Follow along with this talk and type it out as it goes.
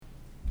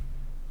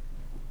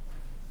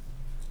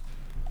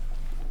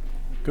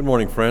Good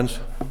morning, friends.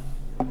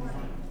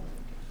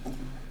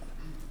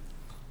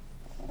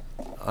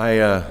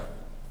 I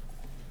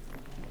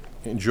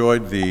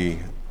enjoyed the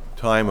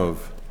time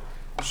of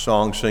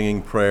song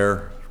singing,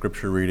 prayer,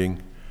 scripture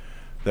reading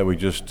that we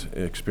just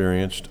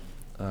experienced.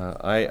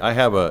 I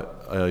have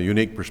a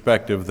unique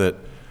perspective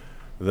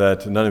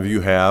that none of you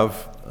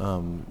have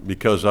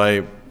because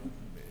I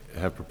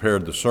have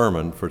prepared the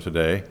sermon for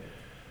today,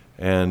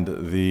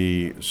 and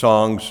the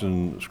songs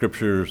and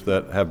scriptures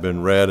that have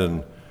been read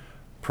and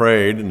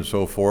prayed and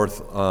so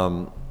forth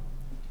are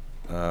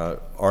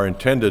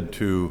intended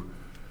to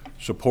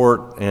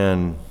support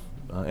and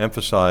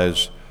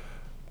emphasize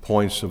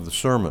points of the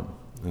sermon.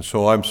 And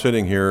so I'm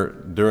sitting here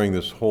during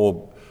this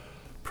whole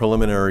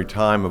preliminary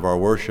time of our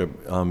worship,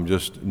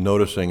 just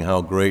noticing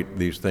how great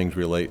these things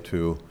relate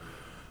to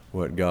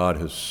what God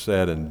has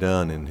said and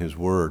done in His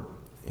Word.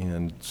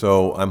 And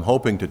so I'm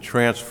hoping to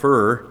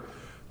transfer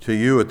to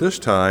you at this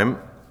time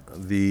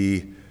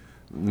the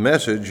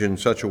message in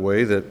such a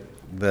way that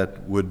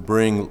would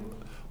bring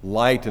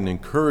light and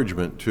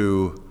encouragement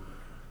to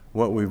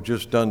what we've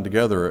just done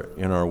together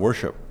in our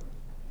worship.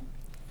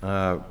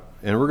 And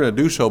we're going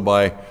to do so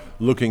by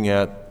looking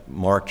at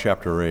Mark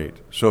chapter 8.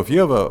 So if you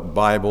have a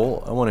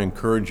Bible, I want to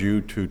encourage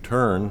you to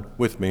turn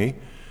with me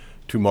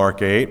to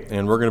Mark 8,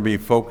 and we're going to be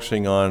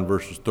focusing on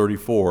verses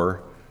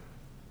 34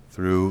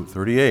 through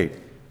 38.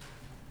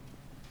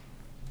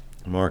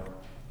 Mark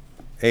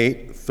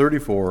 8,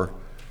 34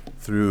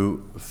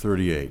 through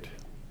 38.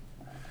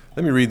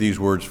 Let me read these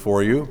words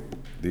for you.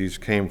 These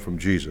came from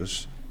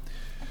Jesus.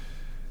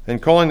 And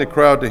calling the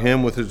crowd to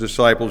him with his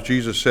disciples,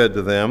 Jesus said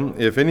to them,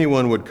 "If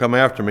anyone would come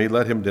after me,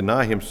 let him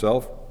deny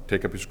himself,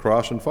 take up his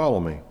cross, and follow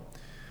me.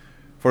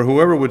 For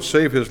whoever would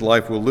save his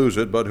life will lose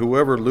it, but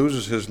whoever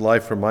loses his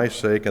life for my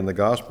sake and the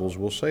gospel's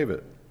will save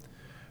it.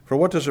 For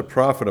what does it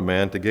profit a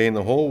man to gain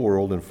the whole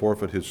world and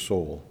forfeit his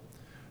soul?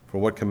 For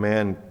what can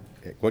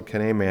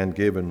a man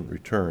give in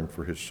return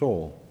for his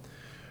soul?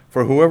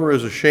 For whoever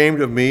is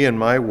ashamed of me and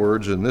my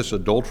words in this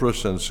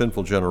adulterous and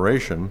sinful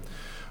generation,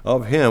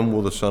 of him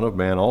will the Son of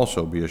Man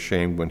also be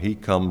ashamed when he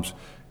comes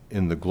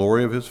in the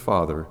glory of his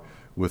Father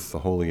with the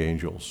holy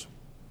angels."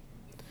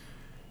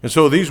 And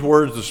so these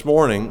words this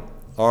morning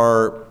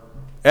are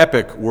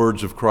epic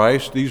words of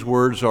Christ. These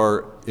words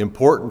are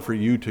important for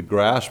you to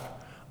grasp,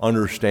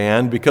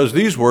 understand, because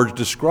these words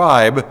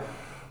describe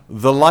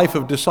the life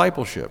of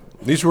discipleship.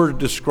 These words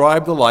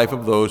describe the life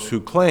of those who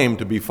claim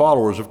to be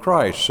followers of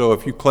Christ. So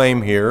if you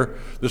claim here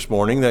this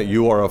morning that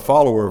you are a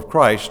follower of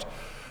Christ,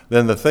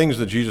 then the things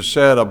that Jesus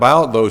said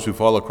about those who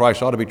follow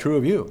Christ ought to be true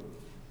of you,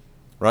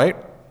 right?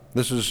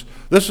 This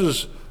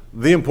is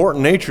the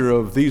important nature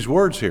of these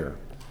words here.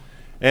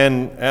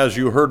 And as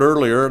you heard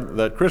earlier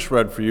that Chris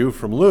read for you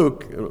from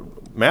Luke,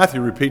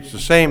 Matthew repeats the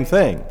same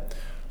thing.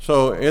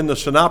 So in the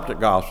Synoptic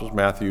Gospels,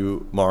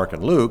 Matthew, Mark,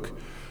 and Luke,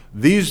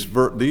 these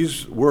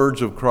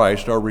words of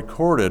Christ are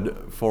recorded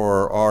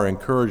for our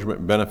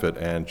encouragement, benefit,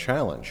 and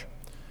challenge.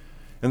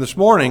 And this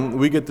morning,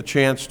 we get the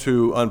chance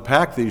to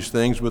unpack these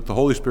things with the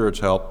Holy Spirit's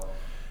help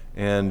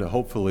and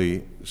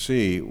hopefully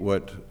see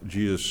what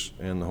Jesus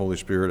and the Holy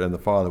Spirit and the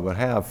Father would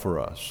have for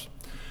us.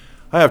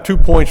 I have 2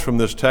 points from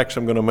this text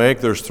I'm going to make.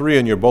 There's 3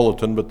 in your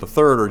bulletin, but the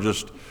third are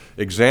just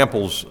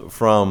examples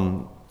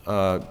from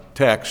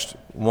text,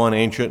 one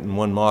ancient and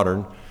one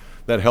modern,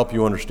 that help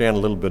you understand a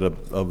little bit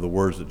of the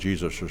words that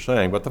Jesus is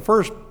saying. But the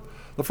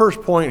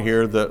first point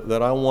here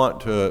that I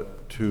want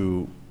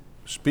to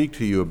speak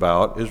to you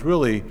about is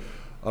really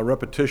a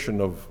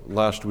repetition of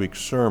last week's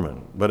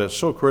sermon. But it's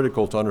so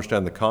critical to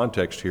understand the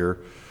context here,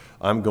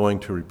 I'm going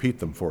to repeat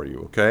them for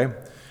you, okay?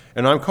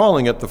 And I'm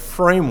calling it the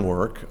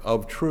framework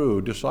of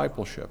true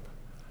discipleship.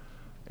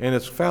 And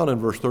it's found in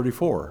verse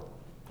 34.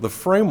 The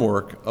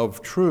framework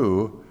of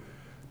true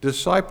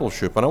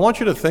discipleship. And I want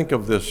you to think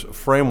of this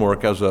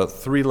framework as a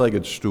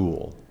three-legged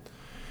stool.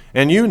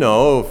 And you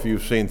know, if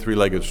you've seen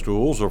three-legged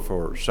stools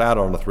or sat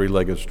on a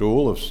three-legged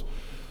stool, if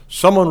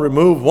someone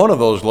removed one of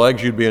those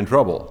legs, you'd be in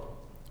trouble,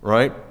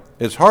 right?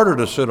 It's harder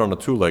to sit on a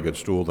two-legged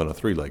stool than a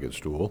three-legged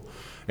stool,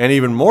 and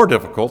even more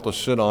difficult to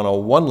sit on a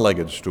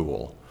one-legged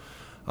stool.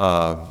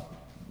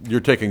 You're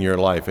taking your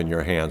life in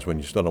your hands when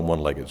you sit on a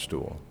one-legged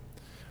stool.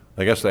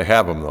 I guess they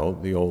have them, though.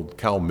 The old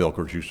cow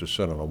milkers used to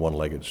sit on a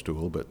one-legged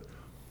stool, but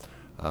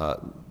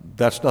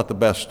that's not the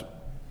best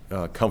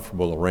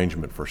comfortable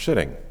arrangement for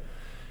sitting.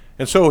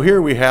 And so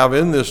here we have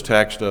in this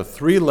text a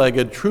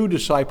three-legged true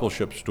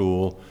discipleship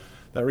stool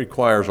that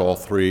requires all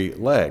 3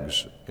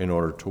 legs in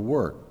order to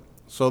work.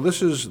 So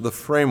this is the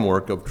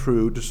framework of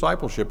true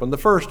discipleship. And the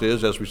first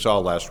is, as we saw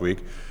last week,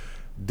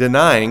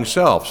 denying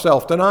self,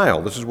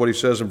 self-denial. This is what he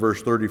says in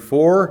verse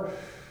 34.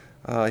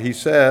 He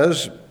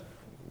says,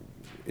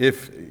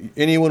 "If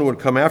anyone would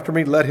come after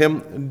me, let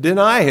him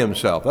deny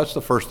himself." That's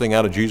the first thing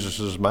out of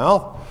Jesus'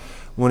 mouth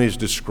when he's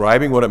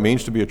describing what it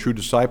means to be a true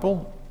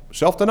disciple.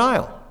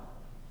 Self-denial.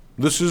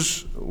 This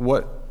is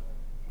what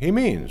he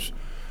means.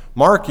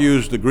 Mark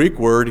used the Greek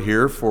word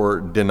here for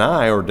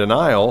deny or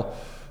denial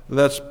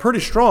that's pretty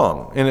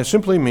strong, and it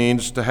simply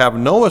means to have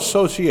no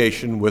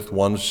association with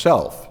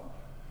oneself,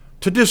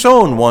 to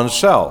disown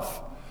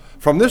oneself.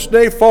 From this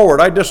day forward,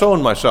 I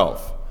disown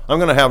myself. I'm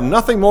going to have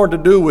nothing more to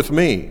do with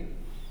me.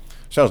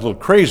 Sounds a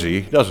little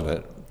crazy, doesn't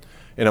it?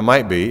 And it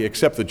might be,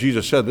 except that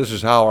Jesus said this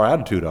is how our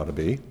attitude ought to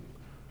be.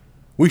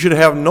 We should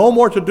have no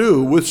more to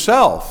do with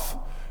self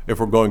if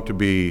we're going to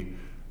be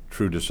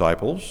true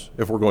disciples,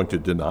 if we're going to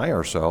deny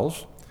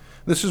ourselves.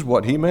 This is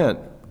what he meant,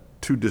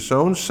 to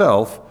disown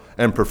self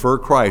and prefer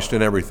Christ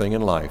in everything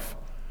in life.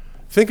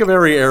 Think of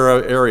every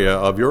area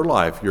of your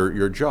life,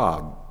 your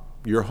job,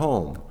 your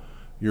home,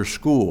 your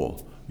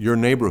school, your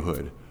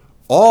neighborhood.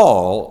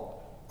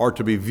 All are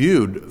to be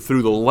viewed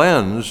through the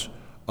lens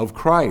of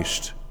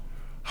Christ.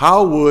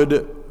 How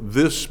would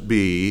this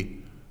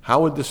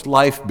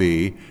life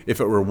be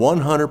if it were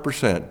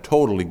 100%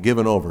 totally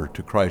given over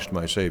to Christ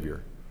my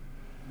Savior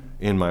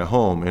in my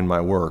home, in my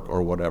work,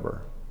 or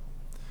whatever?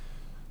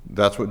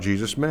 That's what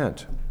Jesus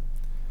meant.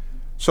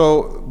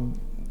 So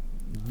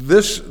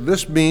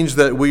this means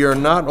that we are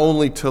not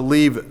only to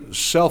leave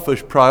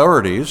selfish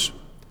priorities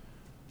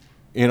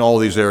in all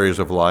these areas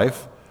of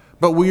life,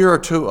 but we are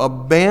to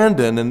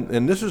abandon,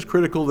 and this is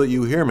critical that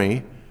you hear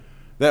me,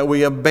 that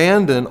we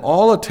abandon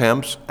all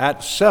attempts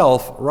at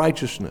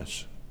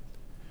self-righteousness,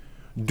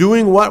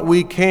 doing what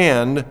we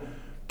can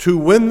to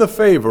win the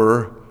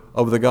favor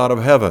of the God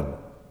of heaven,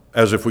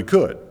 as if we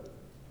could.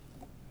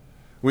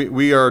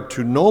 We are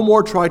to no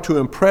more try to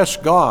impress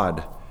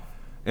God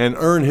and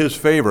earn his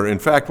favor. In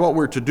fact, what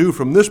we're to do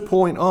from this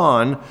point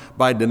on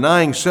by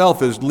denying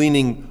self is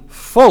leaning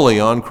fully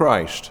on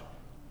Christ.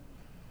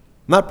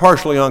 Not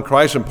partially on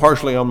Christ and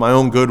partially on my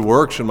own good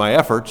works and my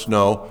efforts,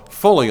 no,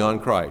 fully on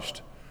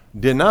Christ.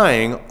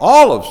 Denying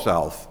all of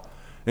self,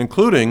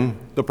 including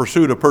the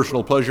pursuit of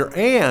personal pleasure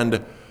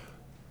and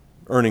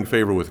earning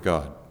favor with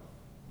God.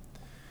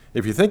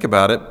 If you think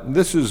about it,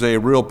 this is a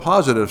real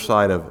positive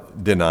side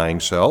of denying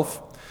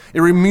self.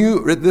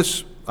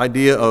 This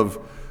idea of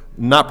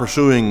not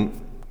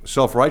pursuing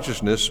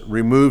self-righteousness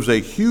removes a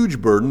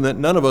huge burden that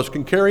none of us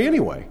can carry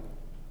anyway.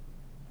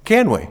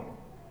 Can we?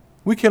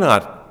 We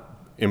cannot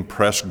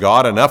impress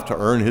God enough to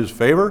earn his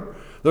favor.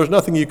 There's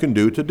nothing you can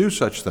do to do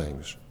such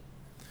things.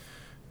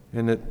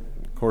 And it,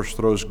 of course,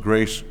 throws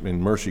grace and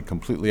mercy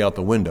completely out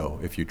the window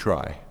if you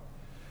try.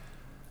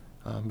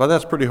 But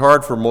that's pretty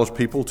hard for most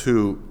people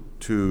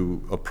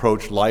to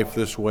approach life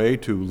this way,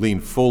 to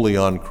lean fully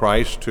on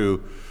Christ,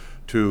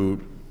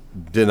 to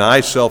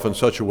deny self in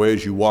such a way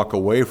as you walk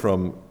away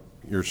from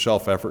your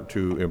self-effort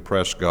to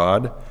impress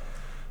God.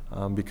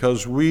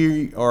 Because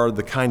we are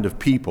the kind of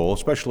people,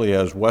 especially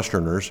as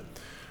Westerners,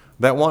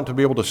 that want to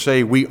be able to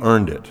say, we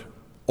earned it,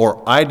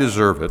 or I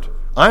deserve it,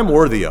 I'm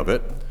worthy of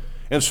it.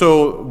 And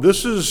so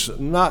this is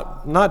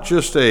not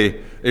just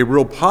a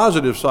real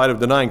positive side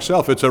of denying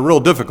self, it's a real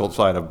difficult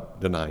side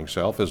of denying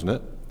self, isn't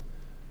it?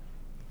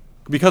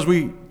 Because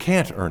we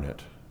can't earn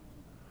it.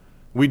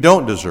 We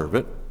don't deserve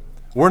it.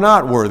 We're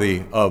not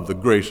worthy of the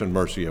grace and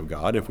mercy of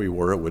God. If we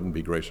were, it wouldn't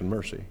be grace and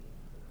mercy.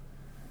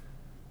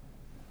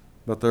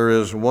 But there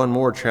is one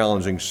more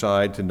challenging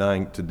side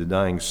to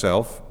denying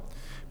self,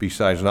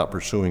 besides not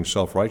pursuing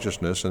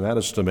self-righteousness, and that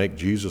is to make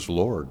Jesus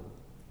Lord.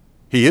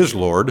 He is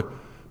Lord,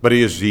 but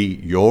is he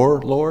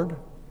your Lord?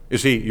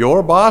 Is he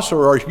your boss,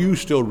 or are you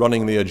still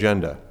running the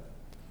agenda?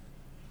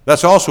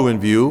 That's also in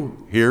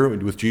view here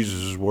with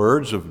Jesus'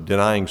 words of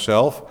denying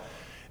self.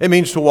 It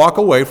means to walk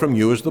away from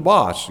you as the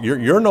boss.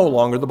 You're no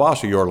longer the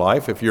boss of your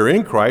life. If you're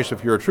in Christ,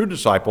 if you're a true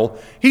disciple,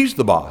 he's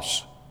the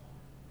boss.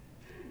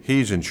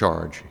 He's in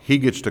charge. He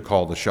gets to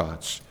call the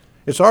shots.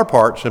 It's our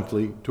part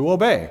simply to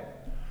obey.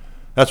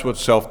 That's what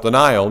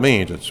self-denial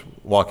means. It's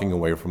walking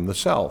away from the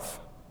self.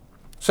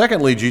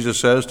 Secondly, Jesus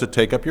says to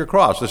take up your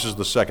cross. This is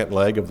the second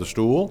leg of the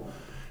stool,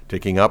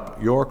 taking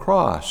up your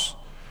cross.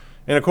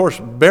 And of course,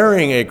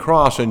 bearing a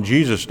cross in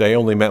Jesus' day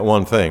only meant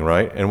one thing,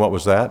 right? And what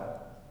was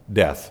that?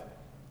 Death.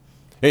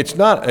 It's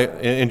not,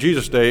 in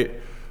Jesus'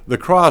 day, the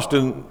cross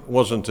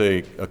wasn't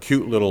a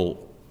cute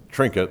little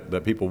trinket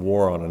that people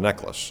wore on a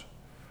necklace.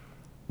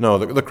 No,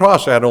 the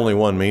cross had only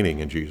one meaning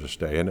in Jesus'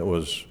 day, and it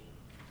was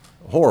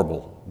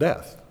horrible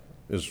death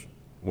is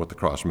what the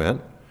cross meant.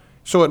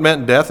 So it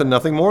meant death and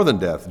nothing more than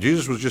death.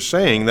 Jesus was just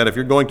saying that if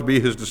you're going to be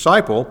his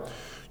disciple,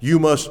 you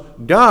must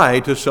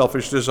die to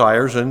selfish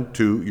desires and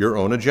to your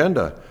own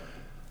agenda.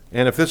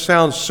 And if this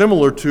sounds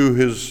similar to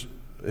his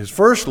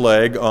first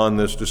leg on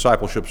this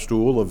discipleship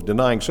stool of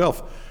denying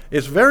self,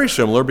 it's very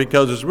similar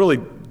because it's really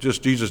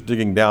just Jesus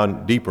digging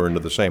down deeper into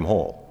the same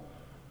hole.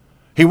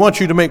 He wants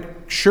you to make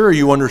sure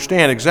you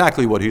understand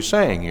exactly what he's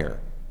saying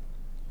here.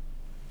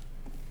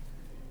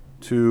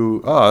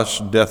 To us,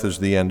 death is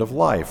the end of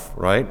life,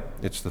 right?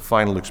 It's the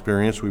final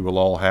experience we will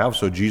all have.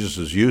 So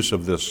Jesus' use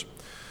of this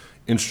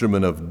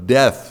instrument of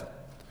death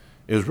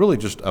is really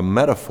just a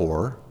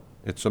metaphor.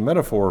 It's a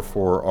metaphor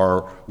for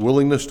our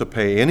willingness to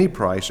pay any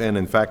price, and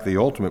in fact the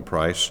ultimate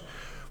price,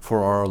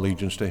 for our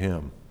allegiance to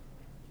him.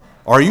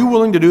 Are you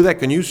willing to do that?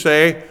 Can you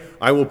say,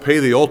 I will pay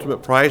the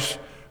ultimate price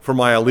for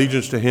my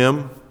allegiance to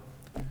him?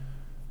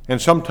 And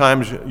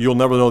sometimes you'll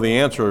never know the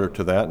answer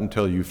to that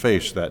until you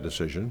face that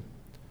decision.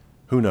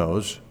 Who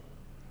knows?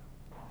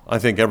 I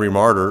think every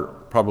martyr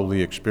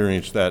probably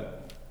experienced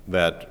that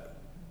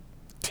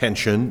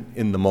tension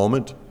in the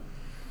moment?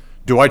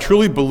 Do I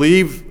truly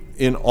believe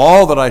in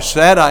all that I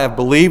said I have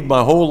believed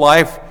my whole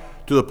life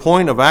to the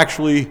point of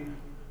actually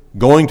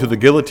going to the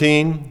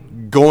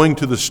guillotine, going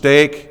to the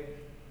stake,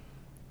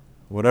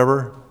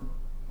 whatever?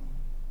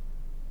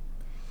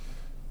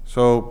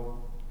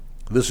 So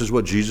this is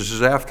what Jesus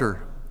is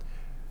after.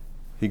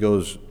 He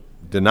goes,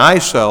 deny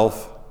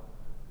self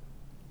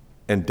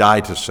and die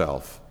to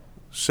self.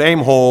 Same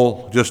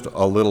hole, just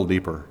a little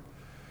deeper.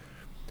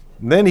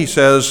 And then he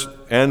says,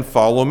 and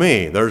follow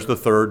me. There's the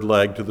third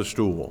leg to the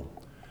stool.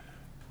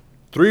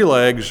 3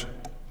 legs,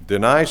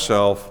 deny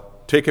self,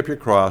 take up your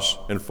cross,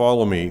 and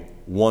follow me.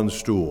 One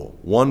stool,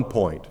 one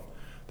point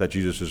that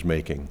Jesus is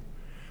making.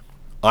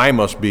 I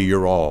must be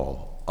your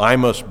all. I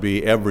must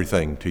be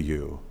everything to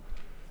you.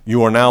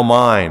 You are now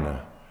mine.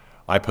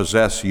 I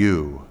possess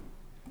you.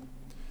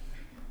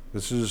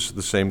 This is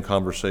the same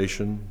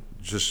conversation.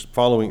 Just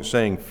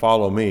saying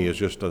follow me is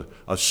just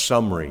a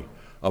summary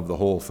of the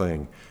whole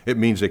thing. It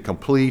means a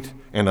complete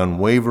and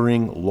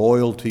unwavering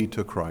loyalty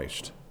to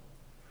Christ.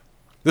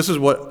 This is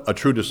what a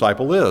true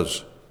disciple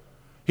is.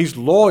 He's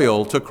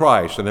loyal to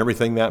Christ and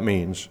everything that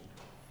means.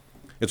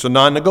 It's a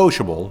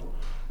non-negotiable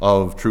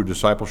of true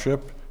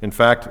discipleship. In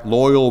fact,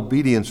 loyal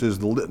obedience is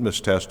the litmus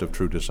test of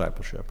true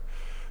discipleship.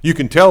 You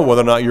can tell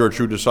whether or not you're a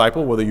true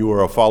disciple, whether you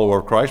are a follower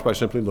of Christ, by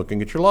simply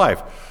looking at your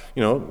life.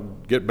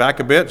 Get back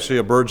a bit, see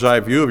a bird's eye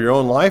view of your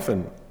own life,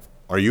 and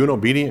are you an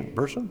obedient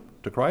person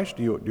to Christ?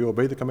 Do you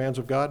obey the commands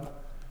of God?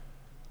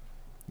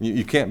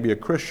 You can't be a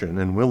Christian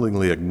and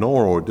willingly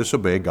ignore or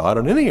disobey God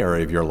in any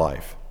area of your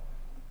life.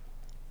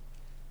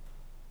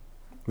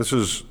 This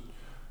is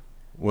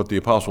what the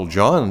Apostle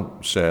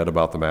John said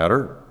about the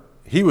matter.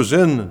 He was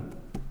in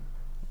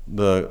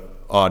the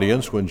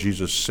audience when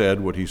Jesus said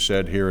what he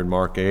said here in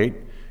Mark 8.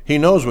 He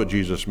knows what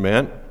Jesus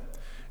meant.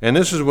 And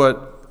this is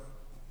what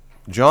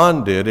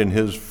John did in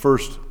his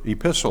first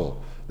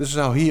epistle. This is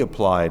how he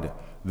applied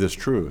this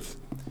truth.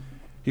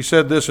 He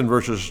said this in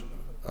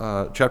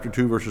chapter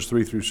 2, verses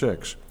 3 through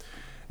 6.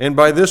 And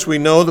by this we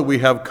know that we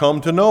have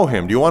come to know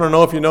him. Do you want to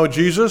know if you know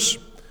Jesus?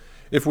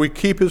 If we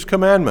keep his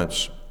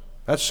commandments.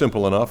 That's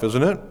simple enough,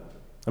 isn't it?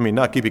 I mean,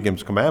 not keeping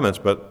his commandments,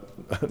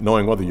 but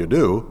knowing whether you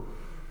do.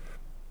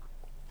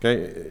 Okay,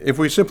 if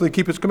we simply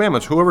keep his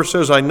commandments. Whoever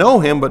says, I know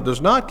him, but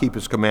does not keep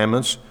his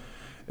commandments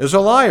is a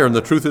liar, and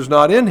the truth is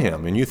not in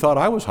him. And you thought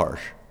I was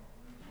harsh.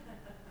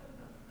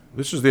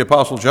 This is the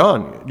Apostle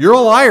John. You're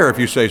a liar if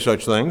you say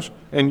such things,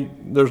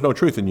 and there's no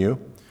truth in you.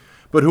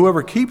 But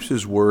whoever keeps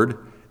his word,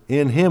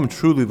 in him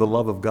truly the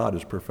love of God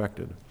is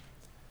perfected.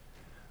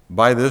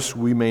 By this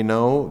we may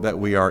know that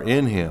we are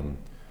in him.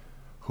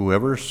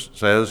 Whoever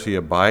says he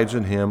abides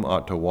in him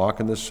ought to walk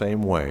in the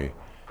same way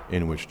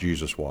in which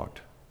Jesus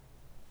walked.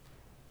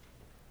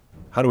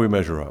 How do we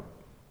measure up?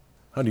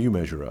 How do you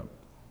measure up?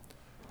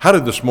 How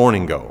did this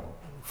morning go?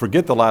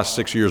 Forget the last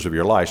 6 years of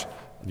your life.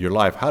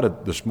 How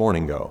did this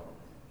morning go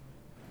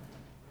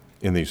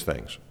in these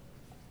things?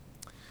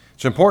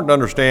 It's important to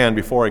understand,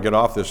 before I get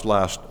off this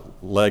last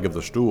leg of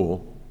the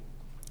stool,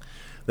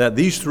 that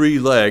these 3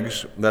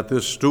 legs, that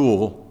this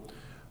stool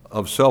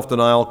of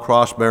self-denial,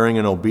 cross-bearing,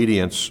 and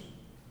obedience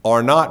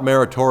are not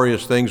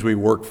meritorious things we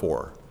work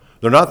for.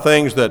 They're not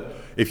things that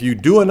if you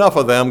do enough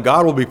of them,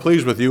 God will be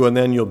pleased with you and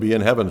then you'll be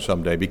in heaven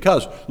someday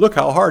because look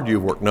how hard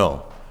you've worked.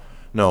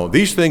 No,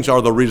 these things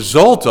are the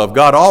result of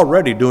God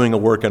already doing a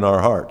work in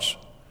our hearts.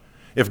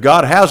 If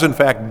God has in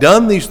fact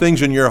done these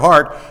things in your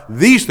heart,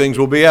 these things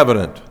will be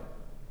evident.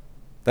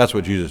 That's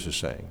what Jesus is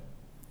saying.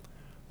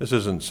 This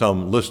isn't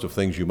some list of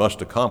things you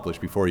must accomplish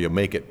before you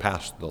make it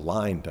past the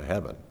line to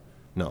heaven.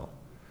 No.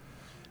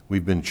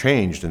 We've been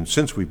changed, and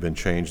since we've been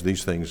changed,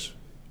 these things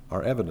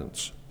are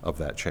evidence of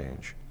that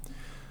change.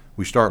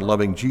 We start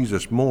loving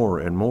Jesus more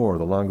and more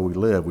the longer we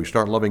live. We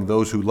start loving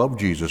those who love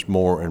Jesus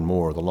more and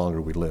more the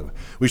longer we live.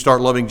 We start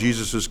loving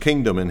Jesus'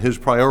 kingdom and his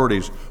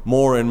priorities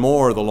more and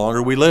more the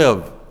longer we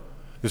live.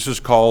 This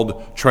is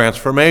called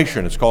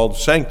transformation. It's called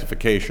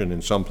sanctification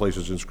in some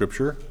places in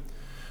Scripture.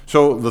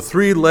 So the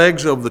 3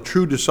 legs of the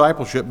true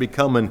discipleship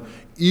become an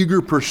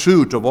eager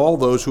pursuit of all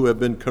those who have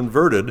been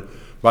converted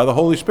by the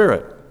Holy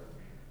Spirit.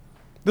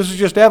 This is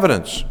just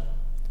evidence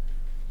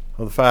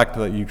of the fact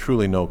that you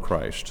truly know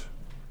Christ.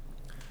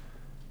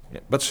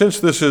 But since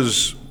this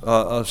is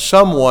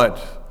somewhat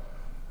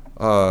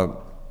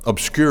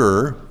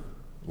obscure,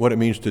 what it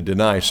means to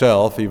deny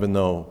self, even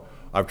though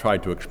I've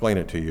tried to explain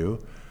it to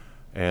you,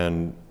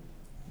 and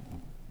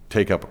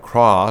take up a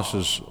cross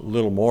is a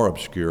little more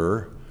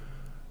obscure,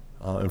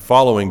 and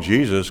following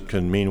Jesus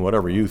can mean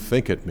whatever you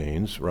think it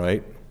means,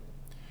 right?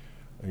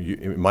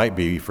 It might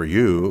be for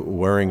you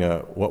wearing a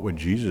 "what would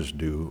Jesus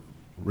do"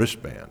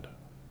 wristband.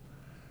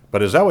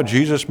 But is that what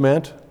Jesus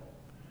meant?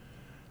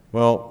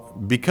 Well,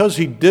 because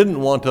he didn't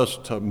want us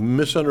to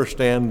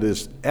misunderstand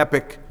this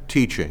epic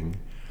teaching,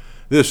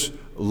 this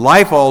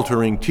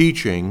life-altering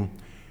teaching,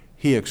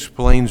 he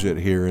explains it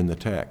here in the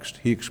text.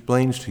 He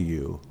explains to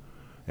you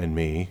and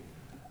me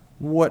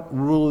what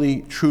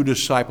really true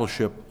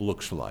discipleship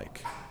looks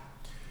like.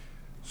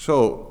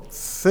 So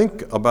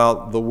think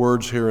about the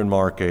words here in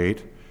Mark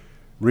 8.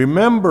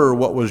 Remember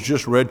what was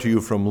just read to you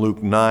from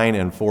Luke 9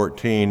 and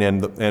 14,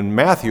 and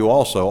Matthew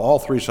also. All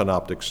three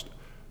synoptics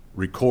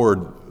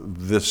record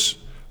this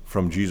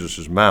from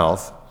Jesus'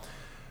 mouth.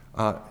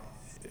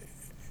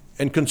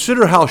 And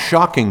consider how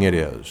shocking it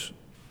is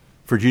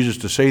for Jesus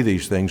to say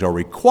these things are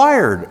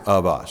required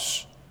of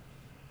us.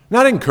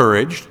 Not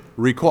encouraged,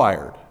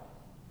 required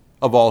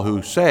of all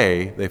who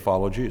say they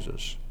follow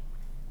Jesus.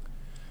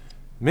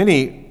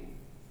 Many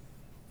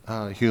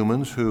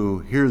humans who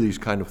hear these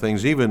kind of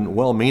things, even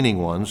well-meaning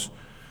ones,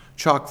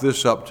 chalk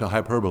this up to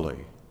hyperbole.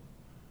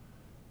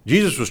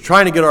 Jesus was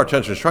trying to get our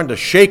attention, trying to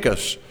shake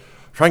us,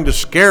 trying to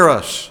scare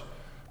us,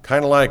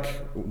 kind of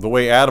like the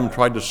way Adam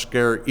tried to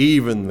scare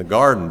Eve in the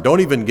garden.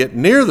 Don't even get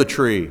near the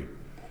tree.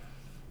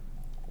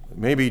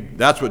 Maybe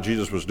that's what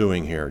Jesus was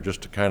doing here,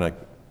 just to kind of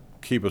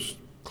keep us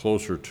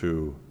closer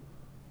to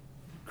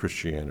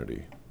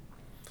Christianity.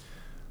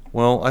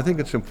 Well, I think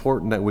it's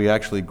important that we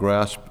actually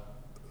grasp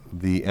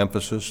the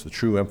emphasis, the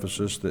true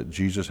emphasis that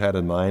Jesus had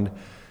in mind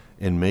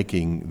in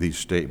making these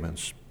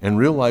statements, and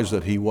realize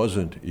that he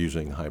wasn't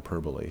using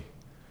hyperbole,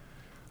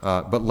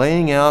 but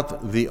laying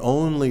out the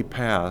only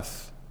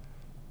path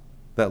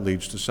that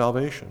leads to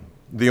salvation,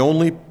 the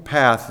only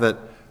path that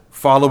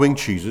following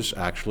Jesus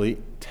actually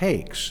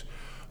takes.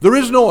 There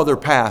is no other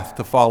path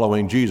to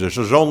following Jesus.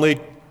 There's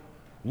only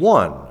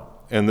one,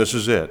 and this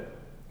is it.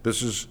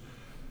 This is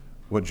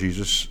what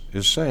Jesus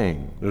is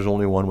saying. There's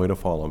only one way to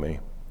follow me,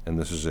 and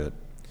this is it.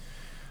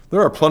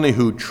 There are plenty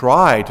who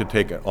try to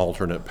take an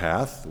alternate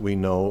path. We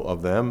know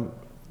of them.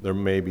 There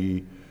may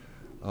be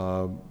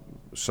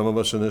some of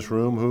us in this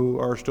room who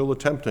are still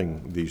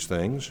attempting these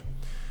things.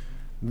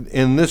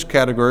 In this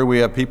category, we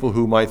have people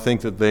who might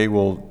think that they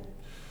will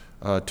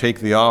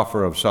take the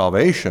offer of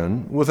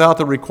salvation without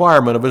the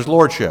requirement of his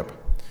lordship.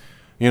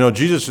 You know,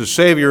 Jesus is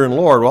Savior and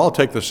Lord. Well, I'll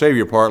take the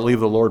Savior part, leave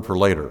the Lord for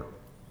later.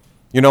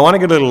 You know, when I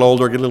get a little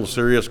older, get a little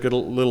serious, get a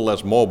little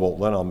less mobile,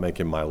 then I'll make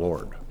him my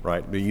Lord,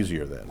 right? Be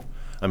easier then.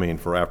 I mean,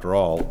 for after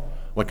all,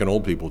 what can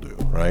old people do,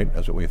 right?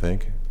 That's what we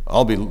think.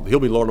 He'll be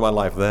Lord of my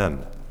life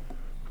then.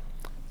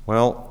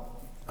 Well,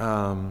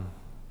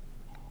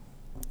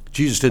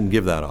 Jesus didn't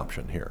give that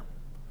option here.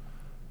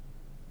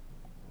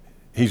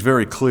 He's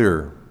very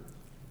clear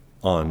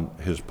on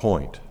his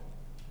point.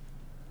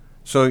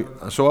 So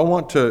I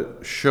want to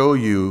show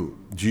you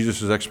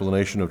Jesus'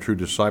 explanation of true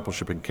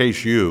discipleship in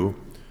case you,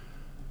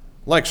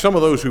 like some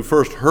of those who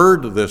first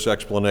heard this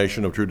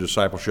explanation of true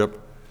discipleship,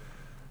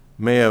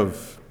 may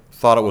have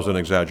thought it was an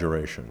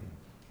exaggeration,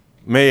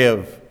 may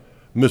have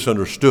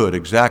misunderstood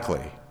exactly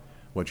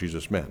what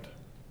Jesus meant.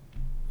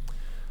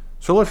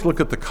 So let's look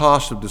at the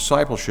cost of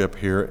discipleship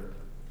here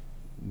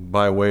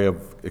by way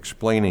of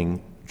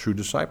explaining true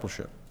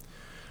discipleship.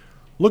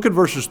 Look at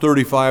verses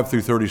 35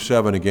 through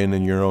 37 again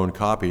in your own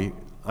copy.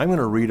 I'm going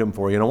to read them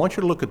for you, and I want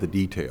you to look at the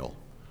detail,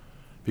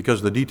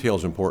 because the detail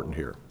is important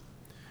here.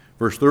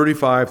 Verse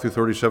 35 through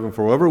 37,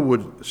 for whoever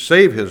would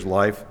save his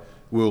life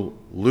will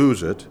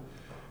lose it.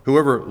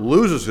 Whoever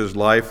loses his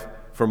life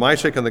for my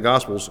sake and the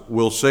gospel's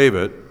will save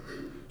it.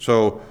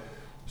 So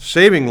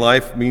saving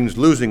life means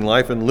losing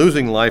life, and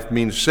losing life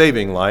means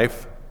saving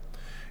life.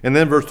 And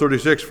then verse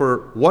 36,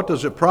 for what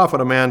does it profit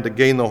a man to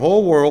gain the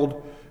whole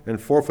world and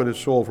forfeit his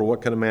soul? For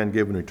what can a man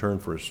give in return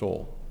for his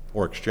soul,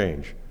 or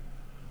exchange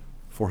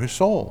for his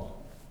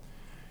soul?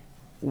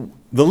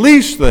 The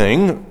least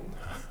thing,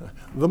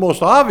 the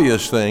most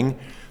obvious thing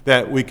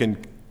that we can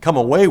come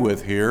away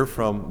with here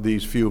from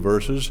these few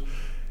verses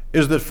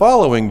is that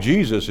following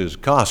Jesus is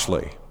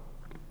costly,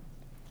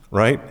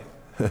 right?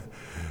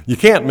 You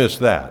can't miss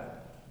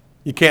that.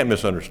 You can't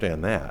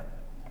misunderstand that.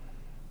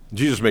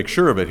 Jesus makes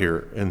sure of it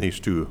here in these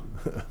two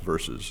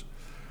verses.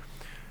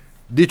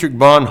 Dietrich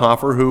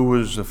Bonhoeffer, who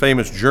was a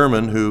famous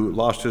German who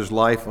lost his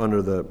life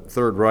under the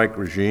Third Reich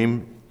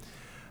regime,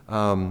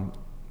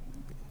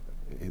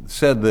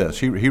 said this.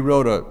 He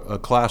wrote a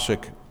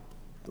classic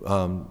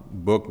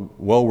book,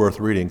 well worth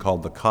reading,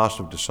 called The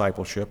Cost of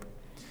Discipleship.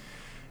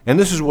 And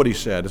this is what he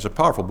said. It's a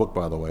powerful book,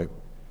 by the way.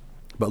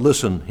 But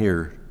listen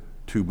here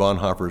to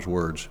Bonhoeffer's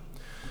words.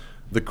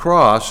 The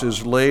cross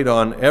is laid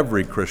on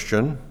every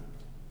Christian.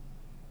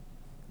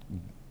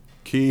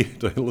 Key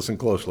to listen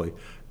closely.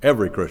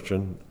 Every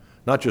Christian,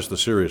 not just the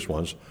serious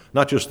ones,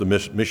 not just the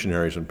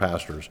missionaries and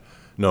pastors.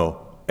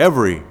 No,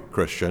 every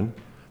Christian.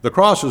 The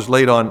cross is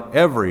laid on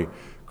every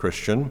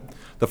Christian.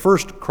 The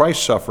first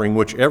Christ suffering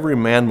which every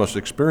man must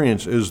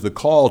experience is the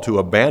call to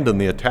abandon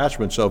the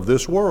attachments of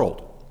this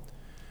world.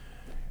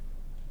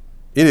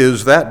 It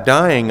is that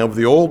dying of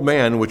the old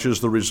man which is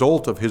the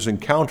result of his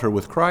encounter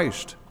with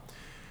Christ.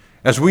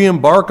 As we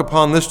embark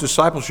upon this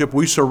discipleship,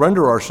 we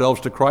surrender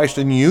ourselves to Christ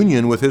in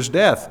union with his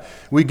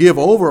death. We give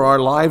over our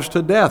lives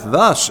to death.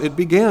 Thus it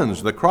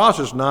begins. The cross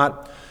is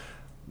not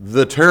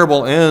the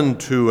terrible end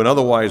to an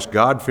otherwise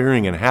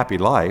God-fearing and happy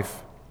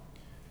life,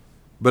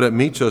 but it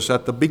meets us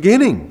at the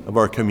beginning of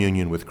our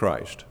communion with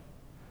Christ.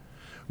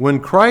 When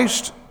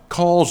Christ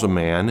calls a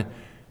man,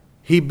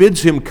 he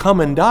bids him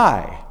come and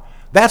die.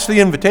 That's the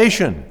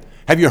invitation.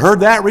 Have you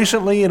heard that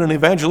recently in an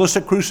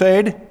evangelistic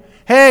crusade?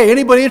 Hey,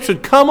 anybody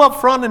interested, come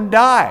up front and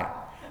die.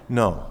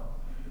 No.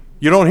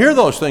 You don't hear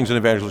those things in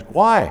evangelism.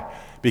 Why?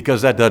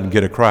 Because that doesn't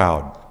get a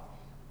crowd.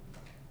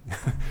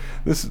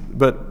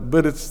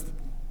 But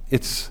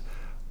it's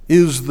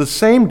the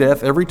same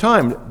death every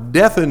time.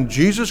 Death in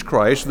Jesus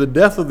Christ, the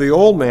death of the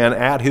old man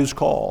at his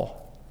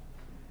call.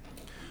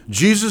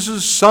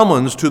 Jesus'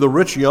 summons to the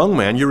rich young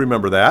man, you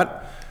remember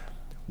that,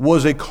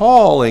 was a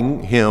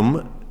calling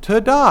him to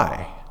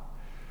die.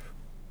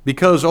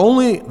 Because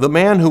only the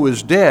man who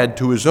is dead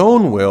to his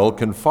own will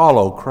can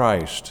follow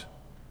Christ.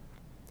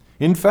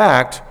 In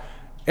fact,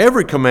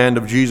 every command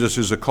of Jesus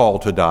is a call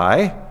to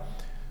die,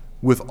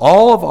 with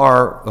all of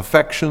our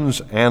affections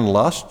and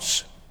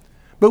lusts,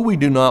 but we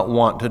do not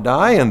want to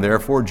die, and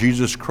therefore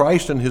Jesus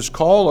Christ and his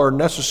call are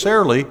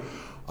necessarily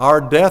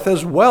our death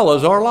as well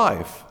as our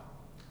life.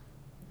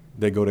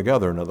 They go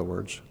together, in other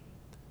words.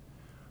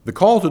 The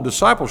call to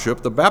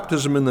discipleship, the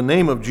baptism in the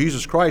name of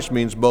Jesus Christ,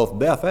 means both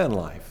death and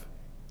life.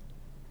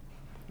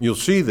 You'll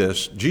see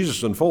this.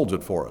 Jesus unfolds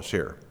it for us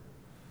here.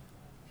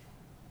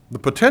 The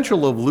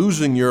potential of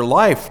losing your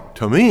life,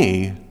 to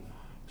me,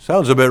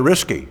 sounds a bit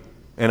risky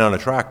and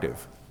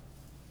unattractive.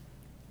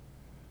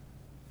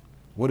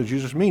 What did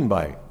Jesus mean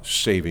by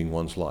saving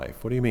one's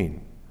life? What do you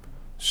mean,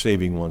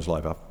 saving one's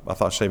life? I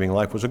thought saving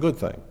life was a good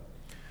thing.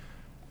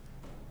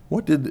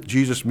 What did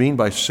Jesus mean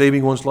by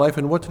saving one's life,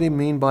 and what did he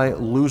mean by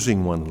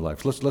losing one's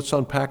life? Let's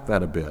unpack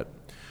that a bit.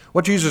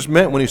 What Jesus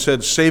meant when he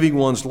said saving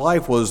one's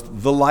life was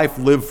the life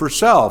lived for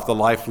self, the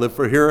life lived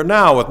for here and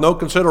now, with no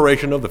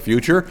consideration of the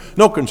future,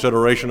 no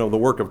consideration of the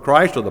work of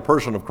Christ or the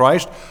person of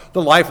Christ,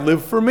 the life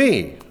lived for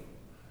me,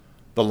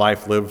 the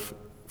life lived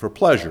for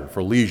pleasure,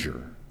 for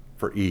leisure,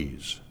 for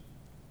ease.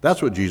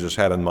 That's what Jesus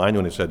had in mind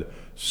when he said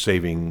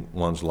saving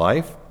one's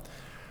life.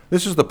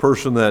 This is the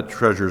person that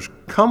treasures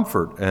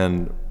comfort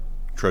and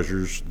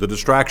treasures the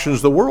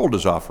distractions the world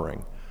is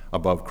offering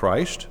above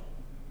Christ.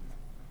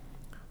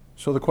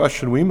 So the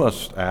question we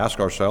must ask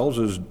ourselves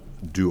is,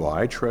 do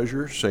I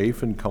treasure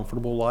safe and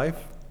comfortable life?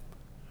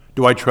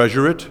 Do I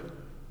treasure it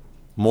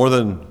more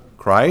than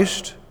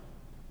Christ?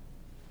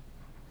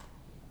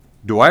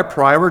 Do I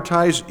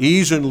prioritize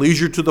ease and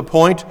leisure to the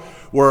point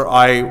where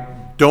I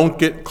don't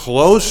get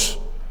close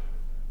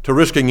to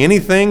risking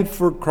anything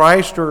for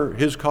Christ or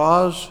his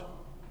cause?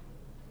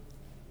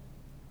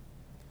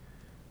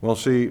 Well,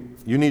 see,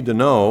 you need to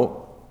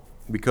know,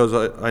 because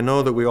I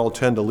know that we all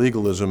tend to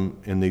legalism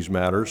in these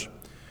matters.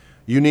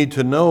 You need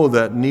to know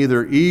that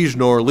neither ease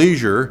nor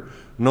leisure,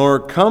 nor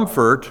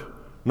comfort,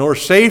 nor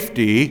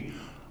safety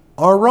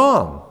are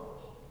wrong.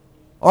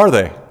 Are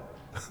they?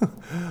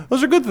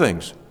 Those are good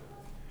things.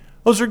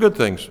 Those are good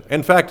things.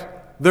 In fact,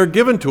 they're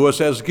given to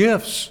us as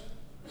gifts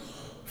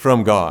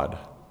from God.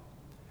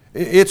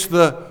 It's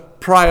the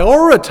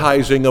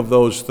prioritizing of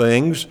those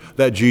things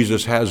that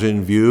Jesus has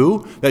in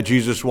view, that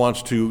Jesus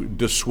wants to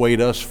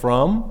dissuade us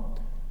from.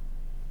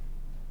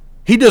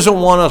 He doesn't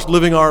want us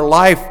living our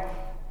life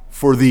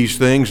for these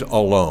things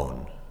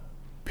alone,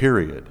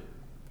 period.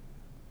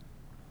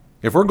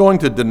 If we're going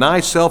to deny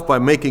self by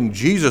making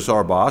Jesus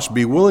our boss,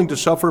 be willing to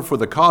suffer for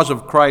the cause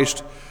of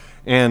Christ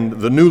and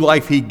the new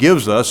life he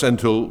gives us, and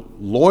to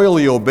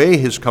loyally obey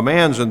his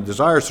commands and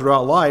desires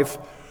throughout life,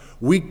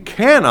 we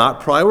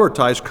cannot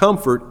prioritize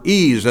comfort,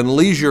 ease, and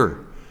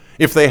leisure.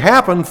 If they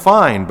happen,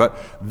 fine, but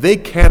they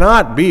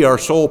cannot be our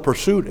sole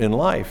pursuit in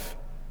life.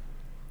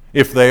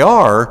 If they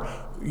are,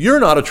 you're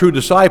not a true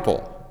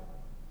disciple.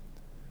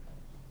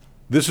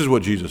 This is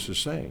what Jesus is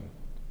saying.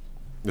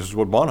 This is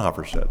what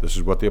Bonhoeffer said. This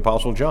is what the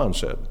Apostle John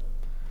said,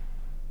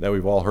 that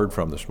we've all heard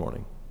from this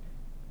morning.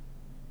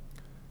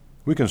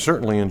 We can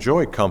certainly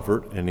enjoy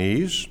comfort and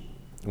ease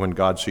when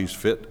God sees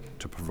fit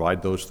to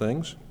provide those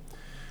things.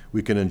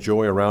 We can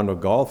enjoy a round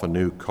of golf, a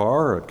new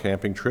car, a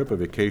camping trip, a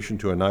vacation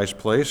to a nice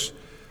place,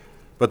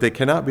 but they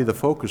cannot be the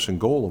focus and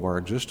goal of our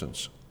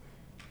existence.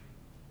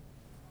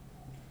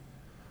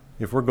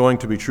 If we're going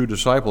to be true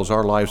disciples,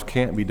 our lives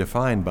can't be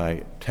defined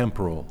by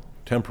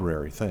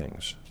temporary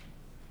things,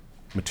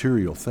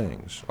 material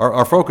things.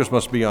 Our focus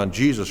must be on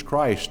Jesus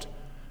Christ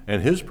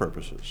and his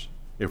purposes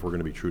if we're going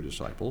to be true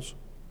disciples.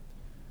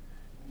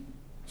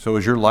 So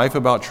is your life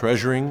about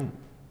treasuring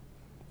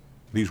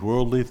these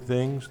worldly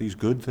things, these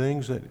good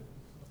things that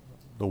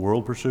the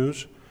world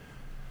pursues?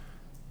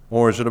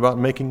 Or is it about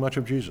making much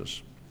of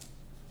Jesus?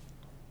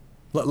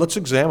 Let's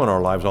examine our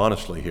lives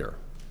honestly here.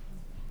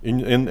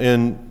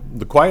 In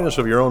the quietness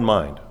of your own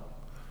mind,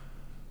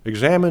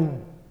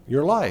 examine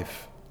your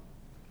life.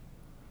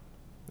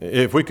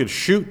 If we could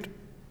shoot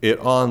it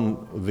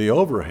on the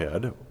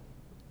overhead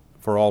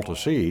for all to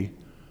see,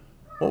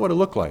 what would it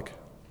look like?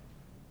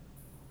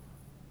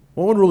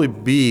 What would really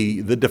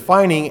be the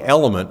defining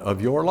element of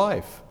your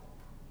life?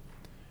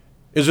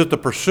 Is it the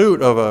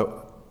pursuit of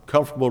a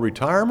comfortable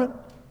retirement,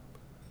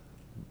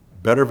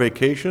 better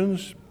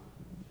vacations,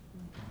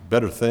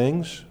 better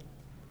things?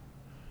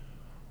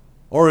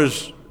 Or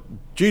is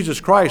Jesus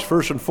Christ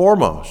first and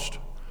foremost?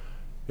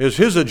 Is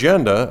his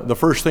agenda the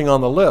first thing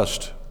on the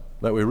list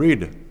that we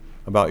read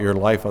about your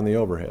life on the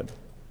overhead?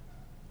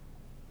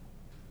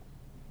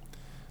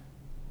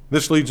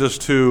 This leads us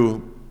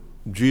to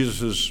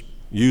Jesus'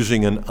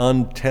 using an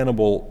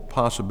untenable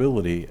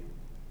possibility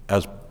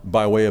as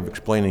by way of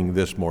explaining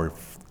this more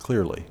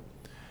clearly.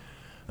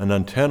 An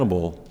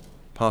untenable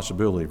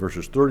possibility.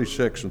 Verses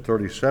 36 and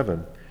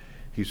 37,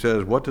 he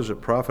says, "What does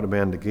it profit a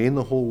man to gain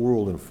the whole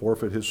world and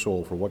forfeit his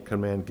soul? For what can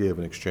man give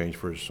in exchange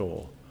for his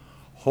soul?"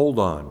 Hold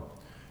on.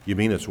 You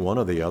mean it's one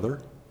or the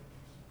other?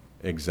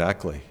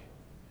 Exactly.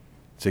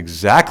 It's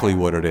exactly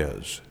what it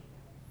is.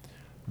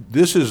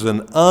 This is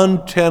an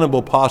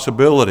untenable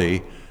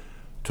possibility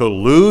to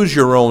lose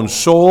your own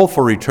soul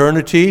for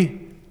eternity.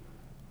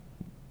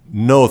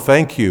 No,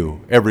 thank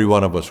you, every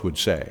one of us would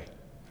say.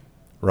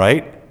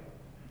 Right?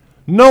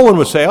 No one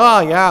would say, "Oh,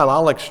 yeah,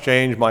 I'll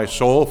exchange my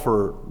soul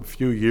for a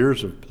few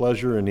years of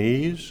pleasure and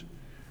ease."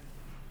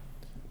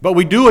 But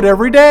we do it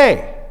every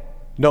day,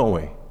 don't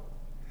we?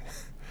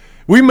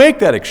 We make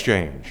that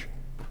exchange.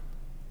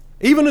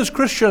 Even as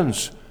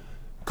Christians,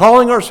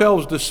 calling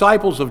ourselves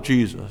disciples of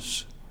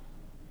Jesus.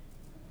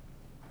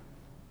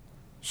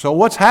 So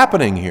what's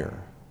happening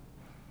here?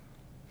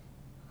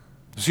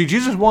 See,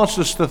 Jesus wants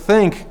us to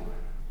think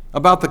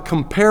about the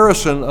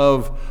comparison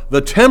of the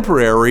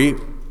temporary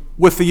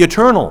with the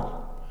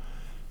eternal.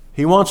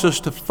 He wants us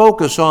to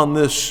focus on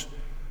this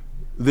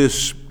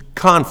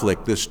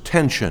conflict, this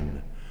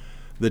tension,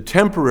 the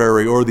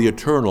temporary or the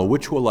eternal.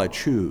 Which will I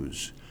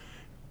choose?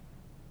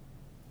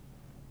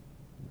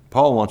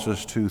 Paul wants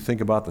us to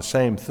think about the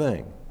same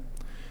thing.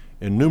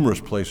 In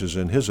numerous places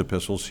in his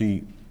epistles,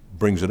 he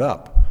brings it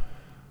up.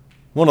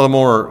 One of the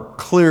more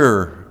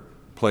clear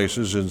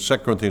places in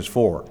 2 Corinthians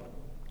 4.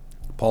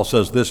 Paul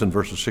says this in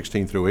verses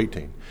 16 through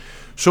 18.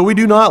 "So we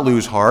do not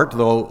lose heart,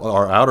 though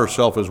our outer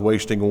self is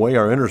wasting away,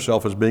 our inner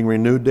self is being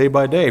renewed day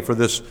by day. For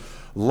this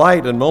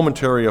light and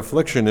momentary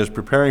affliction is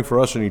preparing for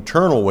us an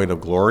eternal weight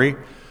of glory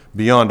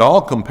beyond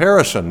all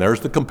comparison." There's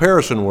the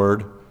comparison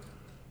word.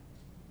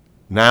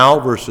 Now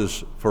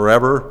versus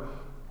forever,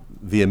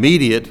 the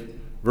immediate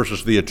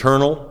versus the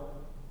eternal.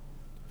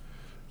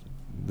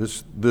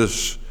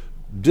 This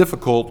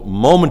difficult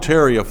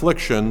momentary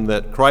affliction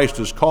that Christ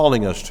is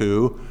calling us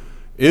to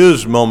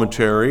is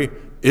momentary,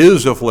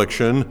 is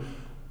affliction,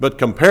 but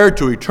compared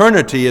to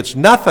eternity, it's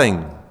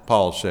nothing,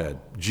 Paul said,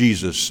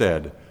 Jesus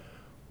said.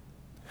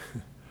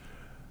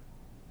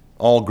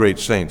 All great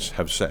saints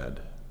have said.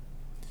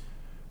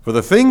 For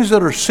the things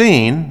that are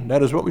seen,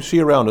 that is what we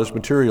see around us,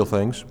 material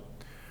things,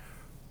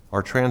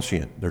 are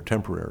transient, they're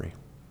temporary.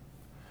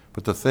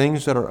 But the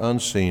things that are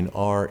unseen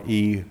are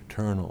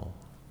eternal.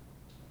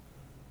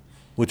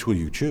 Which will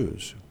you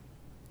choose?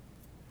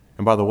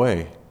 And by the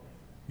way,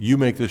 you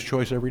make this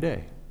choice every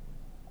day.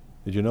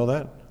 Did you know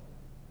that?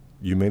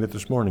 You made it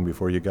this morning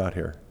before you got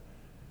here.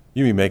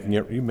 You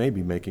may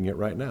be making it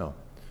right now.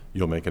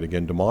 You'll make it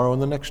again tomorrow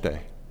and the next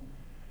day.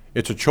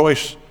 It's a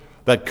choice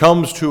that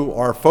comes to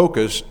our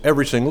focus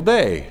every single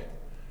day.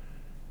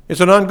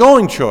 It's an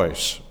ongoing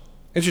choice.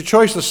 It's a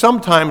choice that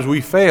sometimes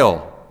we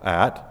fail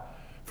at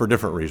for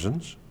different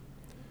reasons.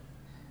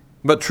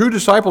 But true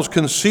disciples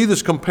can see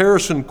this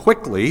comparison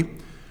quickly.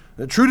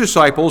 True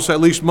disciples,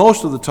 at least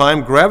most of the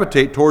time,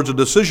 gravitate towards a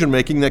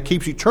decision-making that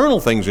keeps eternal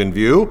things in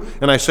view.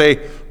 And I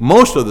say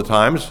most of the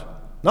times,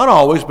 not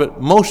always, but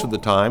most of the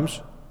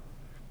times.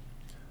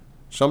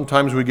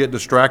 Sometimes we get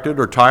distracted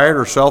or tired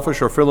or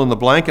selfish or fill in the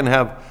blank and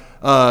have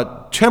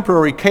a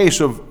temporary case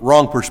of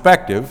wrong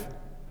perspective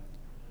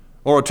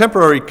or a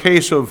temporary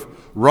case of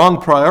wrong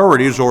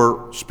priorities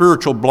or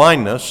spiritual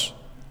blindness.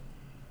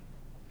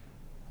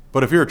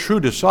 But if you're a true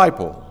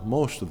disciple,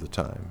 most of the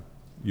time,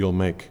 you'll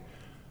make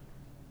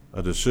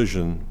a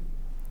decision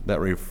that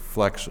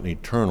reflects an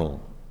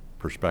eternal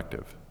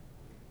perspective.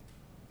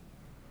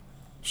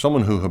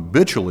 Someone who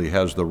habitually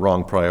has the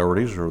wrong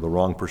priorities or the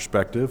wrong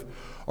perspective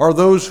are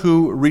those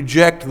who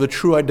reject the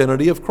true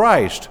identity of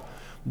Christ.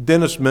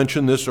 Dennis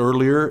mentioned this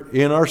earlier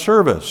in our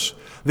service.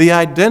 The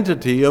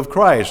identity of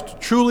Christ,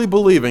 truly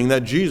believing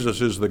that Jesus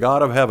is the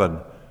God of heaven,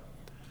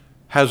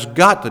 has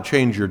got to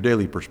change your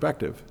daily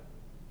perspective.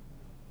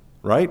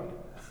 Right?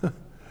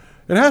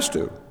 It has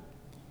to.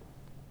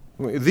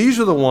 These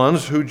are the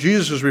ones who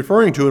Jesus is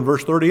referring to in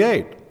verse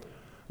 38.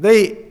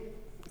 They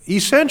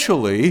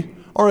essentially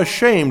are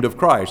ashamed of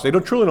Christ. They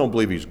truly don't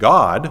believe he's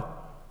God.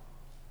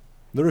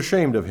 They're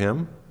ashamed of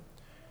him.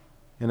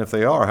 And if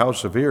they are, how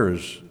severe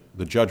is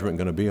the judgment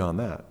going to be on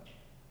that?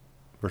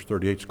 Verse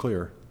 38 is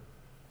clear.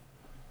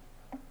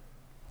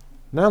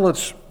 Now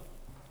let's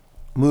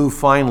move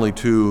finally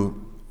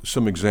to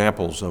some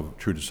examples of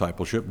true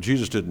discipleship.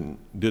 Jesus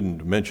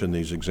didn't mention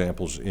these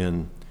examples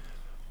in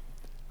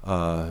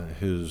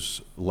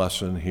his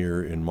lesson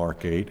here in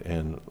Mark 8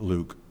 and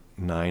Luke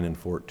 9 and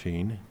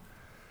 14.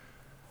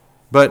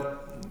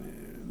 But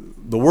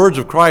the words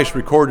of Christ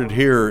recorded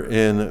here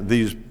in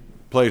these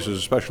places,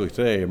 especially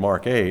today in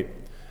Mark 8,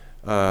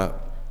 are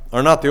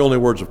not the only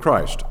words of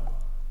Christ.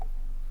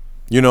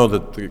 You know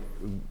that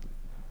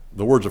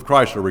the words of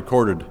Christ are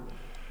recorded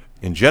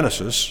in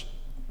Genesis,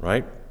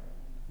 right?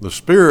 The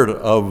Spirit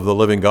of the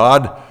living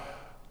God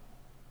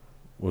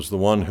was the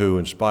one who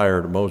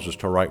inspired Moses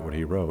to write what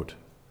he wrote.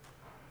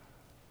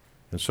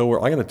 And so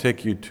I'm going to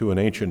take you to an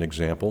ancient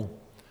example,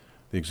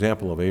 the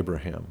example of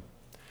Abraham.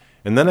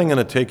 And then I'm going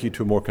to take you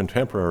to a more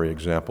contemporary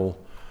example,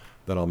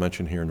 that I'll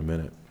mention here in a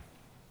minute.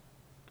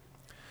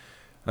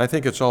 I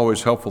think it's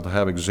always helpful to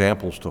have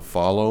examples to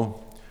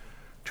follow.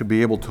 To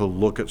be able to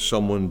look at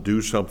someone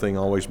do something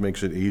always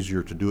makes it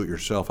easier to do it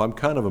yourself. I'm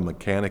kind of a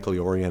mechanically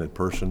oriented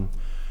person.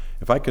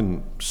 If I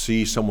can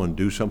see someone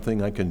do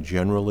something, I can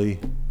generally,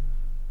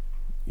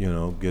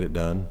 get it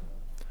done.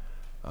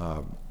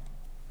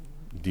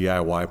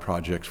 DIY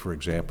projects, for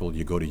example,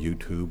 you go to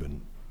YouTube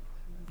and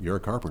you're a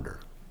carpenter.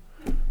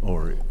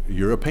 Or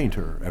you're a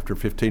painter after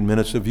 15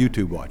 minutes of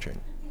YouTube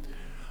watching.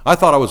 I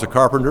thought I was a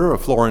carpenter, a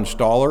floor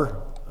installer,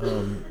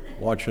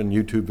 watching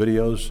YouTube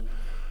videos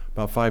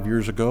about 5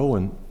 years ago,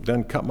 and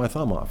then cut my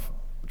thumb off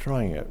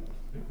trying it.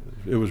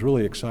 It was a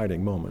really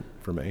exciting moment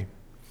for me.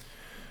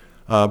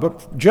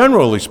 But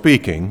generally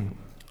speaking,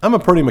 I'm a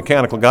pretty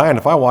mechanical guy, and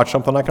if I watch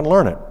something, I can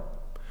learn it.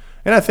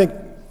 And I think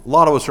a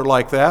lot of us are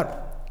like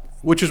that,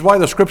 which is why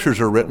the scriptures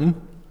are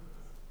written,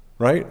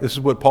 right? This is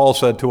what Paul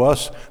said to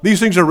us. These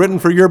things are written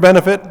for your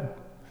benefit,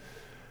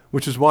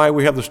 which is why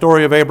we have the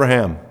story of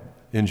Abraham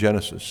in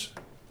Genesis,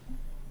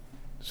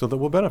 so that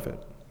we'll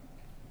benefit.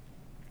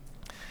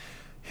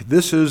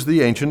 This is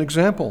the ancient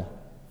example.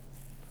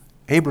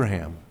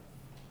 Abraham.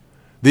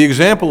 The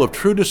example of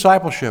true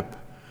discipleship.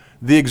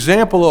 The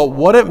example of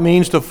what it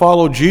means to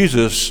follow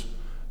Jesus,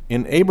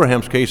 in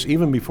Abraham's case,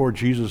 even before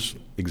Jesus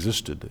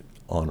existed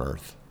on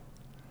earth.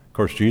 Of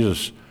course,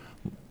 Jesus,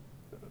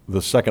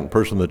 the second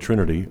person of the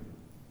Trinity,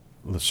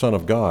 the Son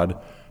of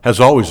God, has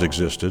always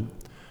existed.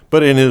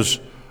 But in his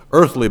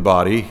earthly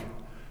body,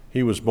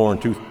 he was born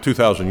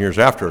 2,000 years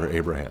after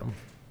Abraham.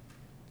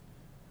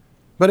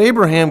 But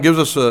Abraham gives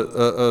us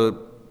a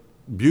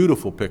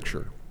beautiful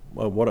picture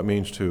of what it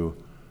means to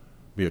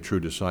be a true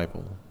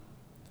disciple.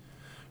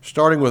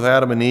 Starting with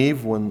Adam and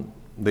Eve, when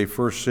they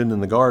first sinned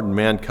in the garden,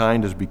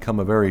 mankind has become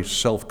a very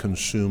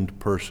self-consumed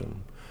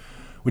person.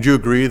 Would you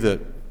agree that,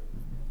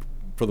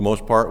 for the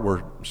most part,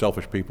 we're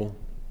selfish people?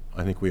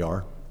 I think we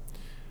are.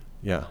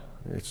 Yeah,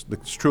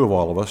 it's true of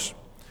all of us.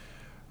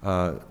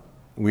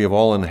 We have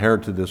all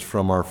inherited this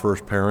from our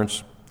first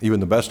parents, even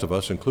the best of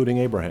us, including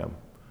Abraham.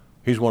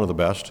 He's one of the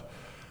best.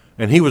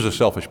 And he was a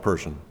selfish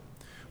person.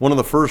 One of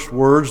the first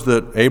words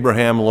that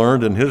Abraham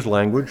learned in his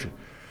language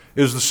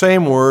is the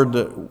same word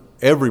that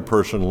every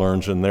person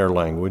learns in their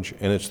language,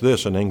 and it's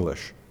this in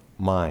English: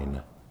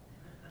 mine.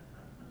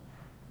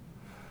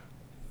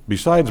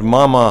 Besides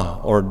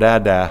mama or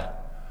dada,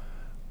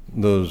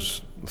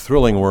 those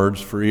thrilling words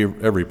for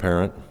every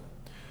parent,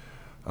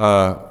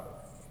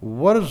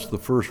 what is the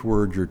first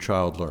word your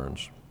child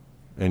learns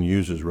and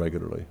uses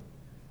regularly?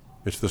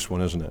 It's this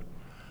one, isn't it?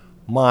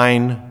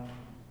 Mine.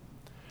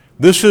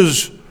 This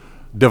is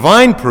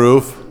divine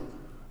proof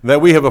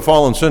that we have a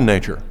fallen sin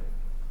nature.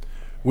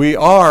 We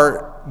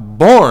are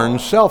born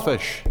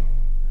selfish.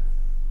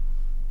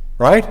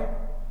 Right?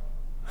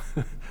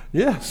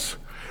 Yes.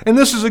 And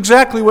this is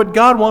exactly what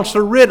God wants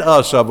to rid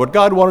us of, what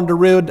God wanted to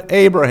rid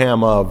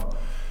Abraham of,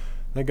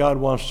 that God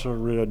wants to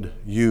rid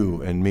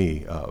you and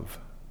me of.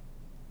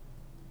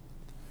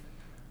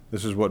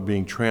 This is what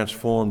being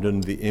transformed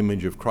into the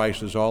image of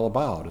Christ is all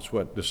about. It's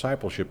what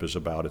discipleship is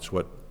about. It's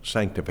what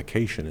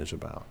sanctification is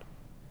about.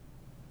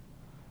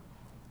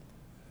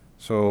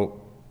 So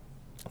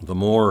the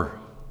more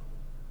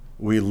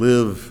we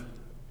live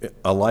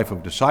a life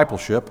of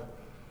discipleship,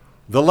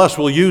 the less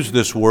we'll use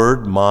this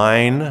word,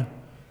 mine,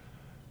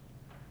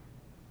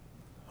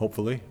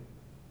 hopefully.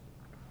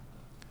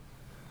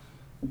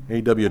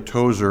 A.W.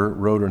 Tozer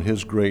wrote in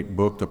his great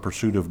book, The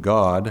Pursuit of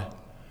God,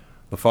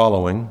 the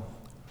following: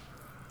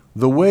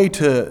 "The way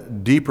to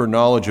deeper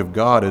knowledge of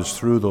God is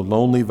through the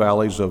lonely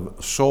valleys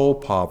of soul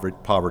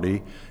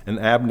poverty and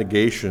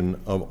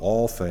abnegation of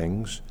all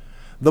things.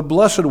 The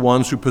blessed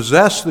ones who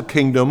possess the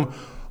kingdom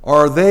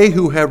are they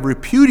who have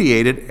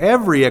repudiated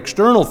every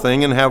external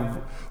thing and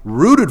have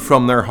rooted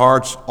from their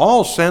hearts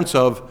all sense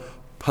of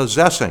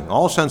possessing,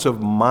 all sense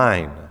of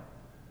mine."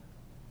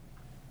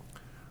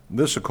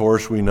 This, of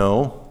course, we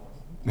know,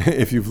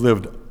 if you've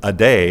lived a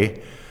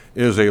day,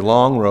 is a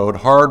long road,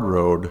 hard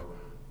road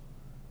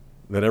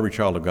that every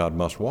child of God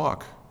must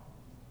walk,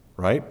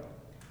 right?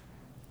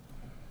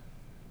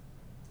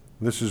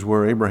 This is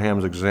where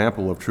Abraham's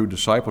example of true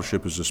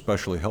discipleship is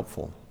especially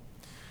helpful.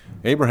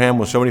 Abraham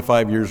was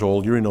 75 years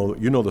old. You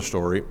know the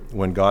story,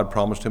 when God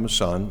promised him a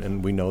son,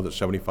 and we know that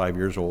 75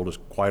 years old is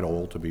quite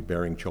old to be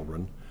bearing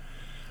children.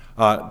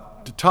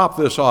 To top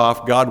this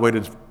off, God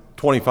waited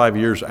 25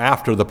 years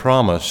after the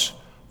promise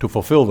to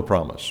fulfill the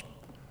promise.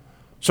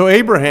 So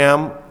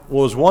Abraham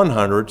was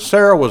 100,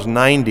 Sarah was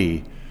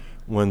 90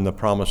 when the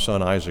promised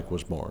son Isaac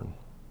was born.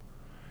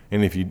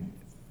 And if you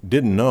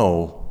didn't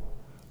know,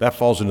 that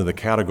falls into the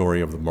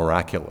category of the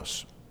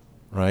miraculous,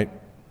 right?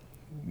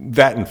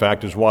 That, in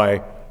fact, is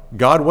why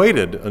God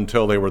waited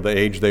until they were the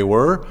age they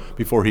were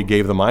before he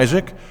gave them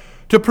Isaac,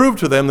 to prove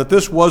to them that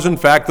this was, in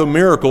fact, the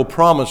miracle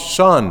promised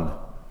son.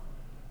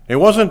 It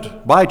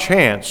wasn't by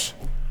chance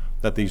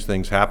that these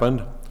things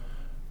happened.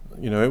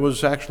 It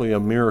was actually a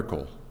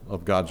miracle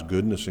of God's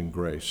goodness and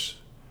grace,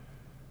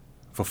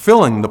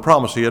 fulfilling the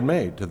promise he had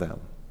made to them.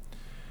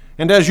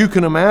 And as you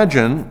can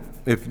imagine,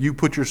 if you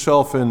put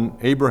yourself in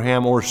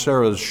Abraham or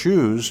Sarah's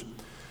shoes,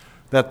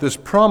 that this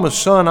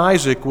promised son,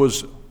 Isaac,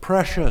 was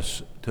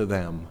precious to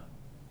them.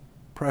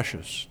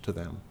 Precious to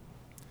them.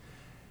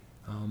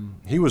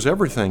 He was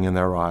everything in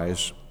their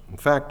eyes. In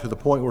fact, to the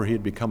point where he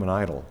had become an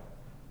idol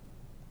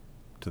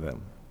to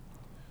them.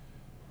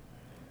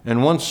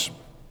 And once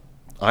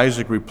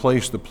Isaac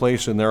replaced the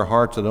place in their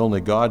hearts that only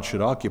God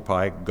should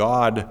occupy,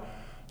 God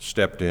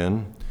stepped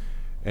in,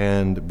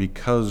 and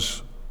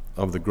because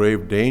of the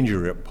grave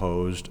danger it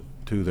posed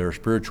to their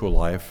spiritual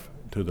life,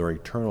 to their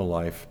eternal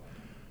life,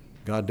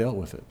 God dealt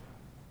with it,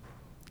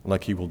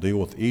 like he will deal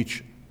with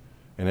each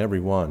and every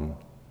one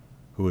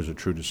who is a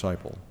true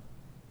disciple.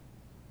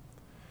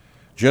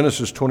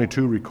 Genesis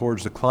 22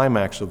 records the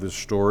climax of this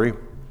story.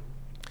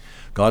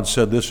 God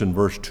said this in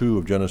verse 2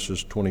 of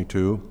Genesis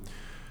 22,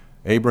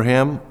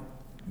 Abraham,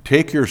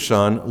 take your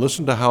son.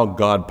 Listen to how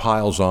God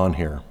piles on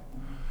here.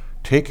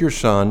 Take your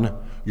son,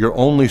 your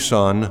only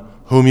son,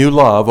 whom you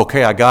love.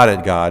 Okay, I got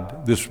it,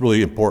 God. This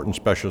really important,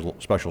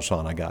 special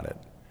son, I got it.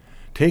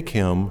 Take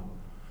him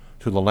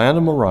to the land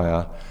of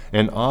Moriah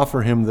and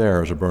offer him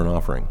there as a burnt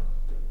offering.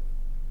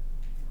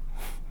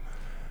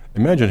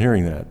 Imagine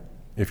hearing that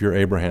if you're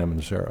Abraham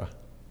and Sarah.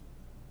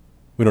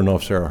 We don't know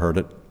if Sarah heard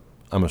it.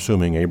 I'm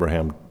assuming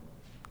Abraham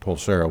told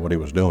Sarah what he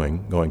was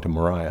doing, going to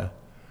Moriah.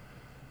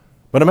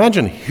 But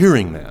imagine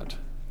hearing that.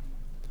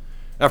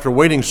 After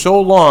waiting so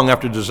long,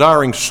 after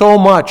desiring so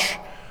much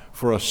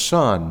for a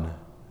son,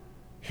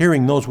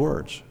 hearing those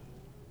words.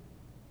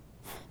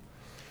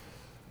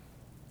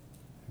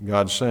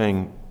 God's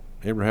saying,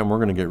 Abraham, we're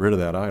going to get rid of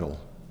that idol.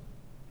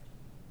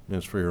 And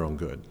it's for your own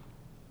good.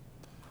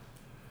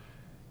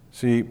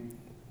 See,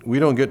 we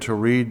don't get to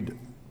read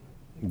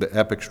the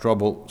epic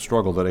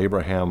struggle that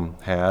Abraham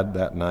had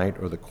that night,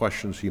 or the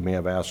questions he may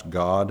have asked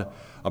God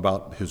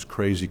about his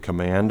crazy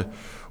command,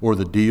 or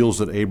the deals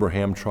that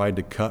Abraham tried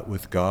to cut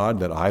with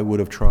God that I would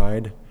have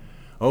tried.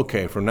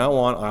 Okay, from now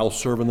on, I'll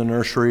serve in the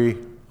nursery.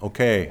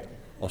 Okay,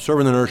 I'll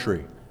serve in the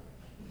nursery.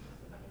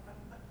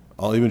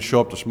 I'll even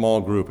show up to small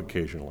group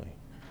occasionally.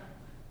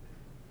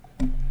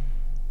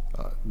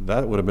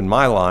 That would have been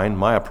my line,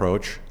 my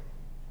approach.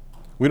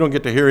 We don't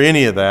get to hear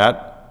any of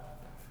that.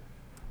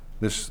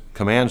 This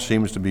command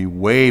seems to be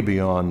way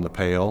beyond the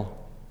pale.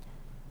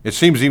 It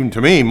seems even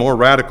to me more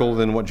radical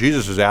than what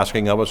Jesus is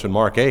asking of us in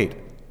Mark 8.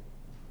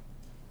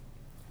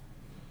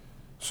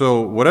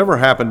 So whatever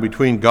happened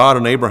between God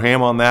and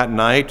Abraham on that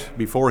night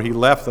before he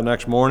left the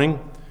next morning,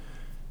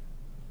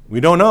 we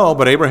don't know,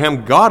 but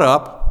Abraham got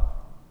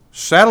up,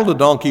 saddled a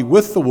donkey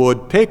with the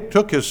wood,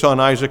 took his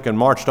son Isaac, and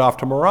marched off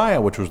to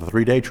Moriah, which was a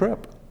 3-day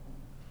trip.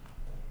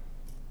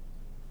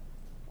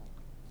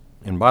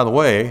 And by the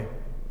way,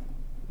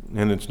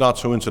 and it's not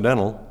so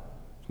incidental,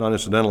 it's not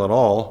incidental at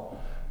all,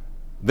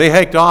 they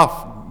hiked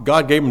off,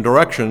 God gave them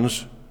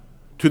directions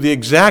to the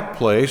exact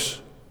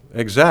place,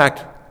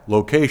 exact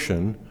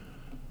location,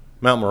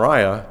 Mount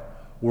Moriah,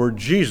 where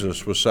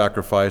Jesus was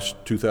sacrificed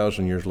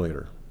 2,000 years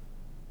later.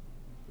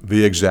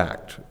 The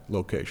exact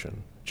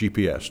location,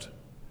 GPS'd.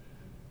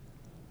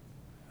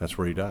 That's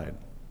where he died.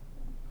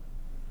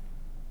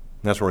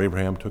 That's where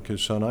Abraham took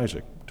his son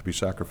Isaac to be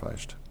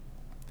sacrificed.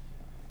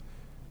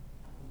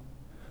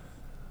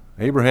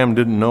 Abraham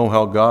didn't know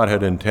how God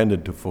had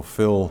intended to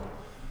fulfill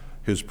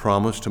his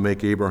promise to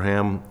make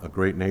Abraham a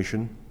great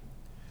nation,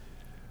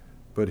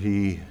 but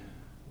he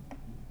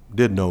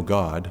did know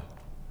God.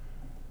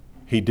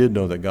 He did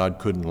know that God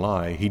couldn't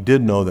lie. He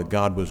did know that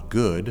God was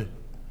good.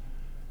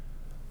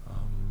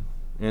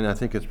 And I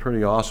think it's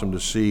pretty awesome to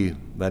see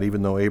that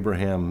even though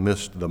Abraham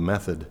missed the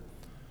method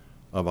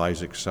of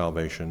Isaac's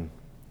salvation,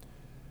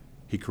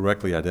 he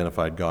correctly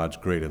identified God's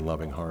great and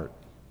loving heart.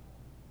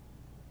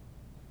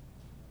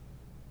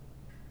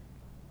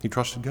 He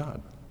trusted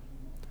God.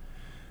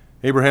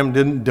 Abraham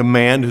didn't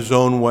demand his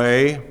own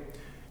way.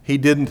 He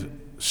didn't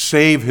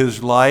save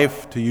his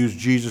life, to use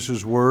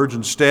Jesus' words.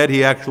 Instead,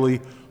 he actually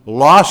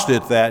lost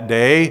it that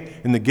day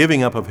in the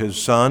giving up of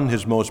his son,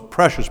 his most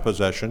precious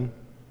possession.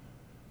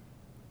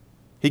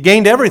 He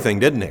gained everything,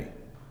 didn't he?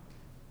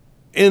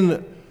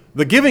 In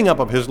the giving up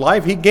of his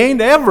life, he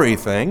gained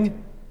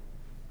everything.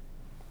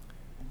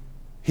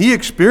 He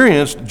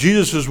experienced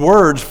Jesus'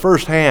 words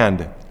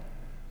firsthand,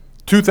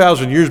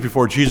 2,000 years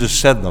before Jesus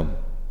said them.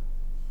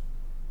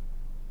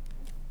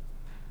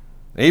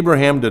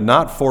 Abraham did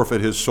not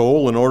forfeit his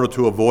soul in order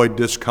to avoid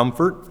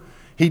discomfort.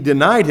 He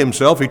denied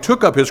himself, he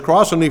took up his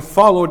cross, and he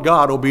followed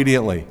God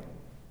obediently.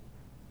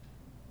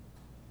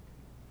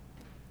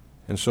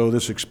 And so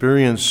this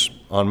experience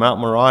on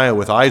Mount Moriah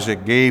with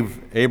Isaac gave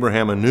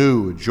Abraham a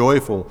new,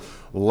 joyful,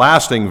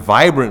 lasting,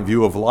 vibrant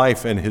view of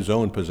life and his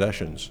own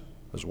possessions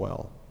as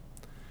well.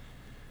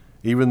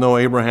 Even though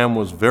Abraham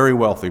was very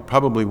wealthy,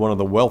 probably one of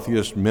the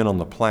wealthiest men on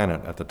the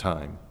planet at the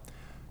time,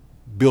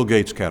 Bill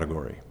Gates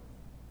category,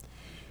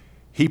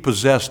 he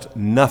possessed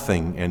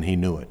nothing and he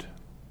knew it.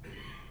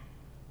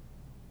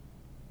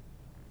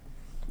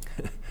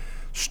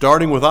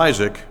 Starting with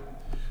Isaac,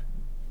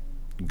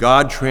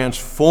 God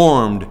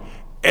transformed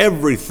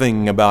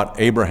everything about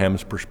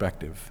Abraham's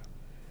perspective.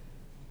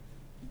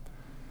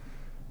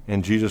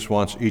 And Jesus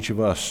wants each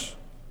of us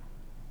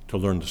to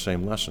learn the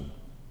same lesson.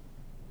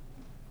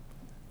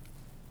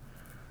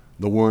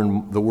 The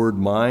word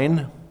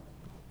mine,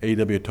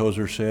 A.W.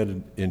 Tozer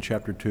said in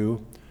chapter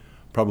 2,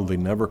 probably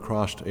never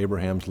crossed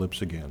Abraham's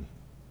lips again.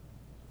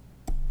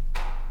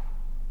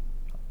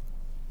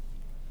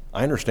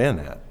 I understand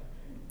that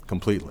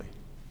completely.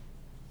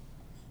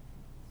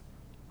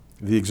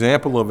 The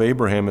example of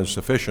Abraham is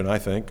sufficient, I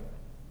think,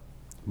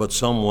 but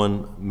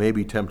someone may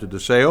be tempted to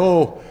say,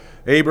 oh,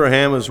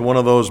 Abraham is one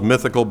of those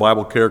mythical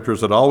Bible characters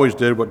that always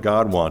did what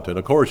God wanted.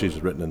 Of course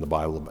he's written in the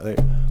Bible.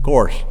 Of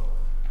course.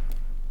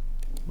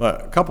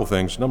 But a couple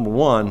things. Number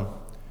one,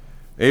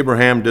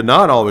 Abraham did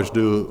not always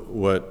do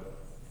what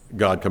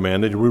God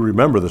commanded. We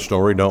remember the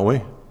story, don't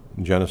we,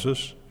 in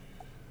Genesis?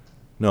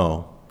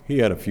 No. He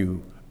had a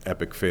few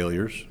epic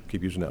failures.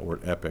 Keep using that word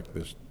epic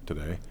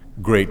today.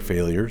 Great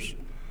failures.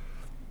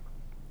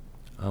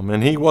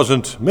 And he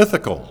wasn't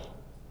mythical.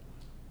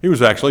 He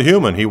was actually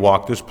human. He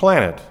walked this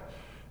planet.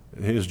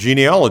 His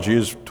genealogy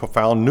is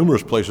found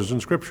numerous places in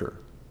Scripture.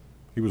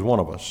 He was one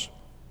of us.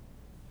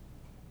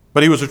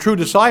 But he was a true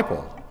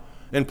disciple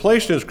and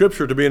placed in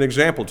Scripture to be an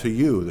example to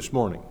you this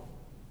morning.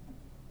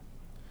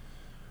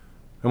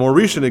 A more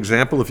recent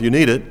example, if you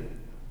need it,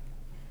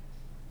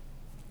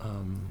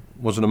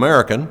 was an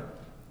American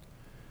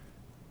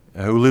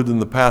who lived in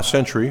the past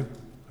century,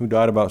 who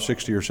died about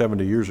 60 or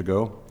 70 years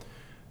ago.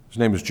 His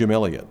name is Jim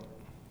Elliot.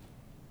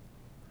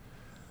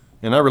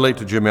 And I relate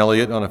to Jim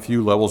Elliot on a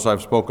few levels.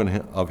 I've spoken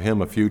of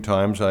him a few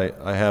times.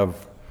 I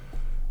have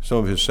some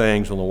of his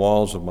sayings on the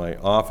walls of my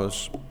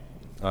office.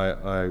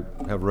 I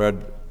have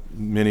read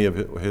many of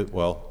a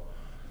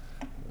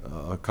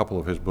couple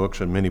of his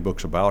books and many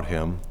books about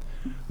him,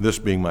 this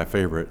being my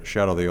favorite,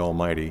 Shadow of the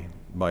Almighty,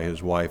 by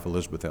his wife,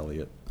 Elizabeth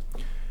Elliot.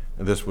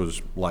 And this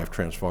was life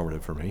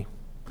transformative for me.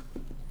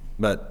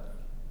 But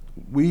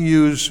we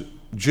use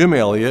Jim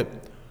Elliot,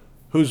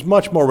 who's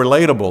much more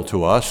relatable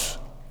to us.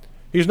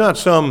 He's not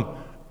some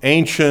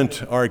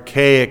ancient,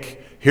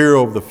 archaic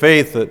hero of the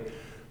faith that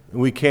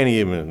we can't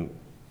even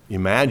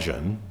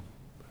imagine.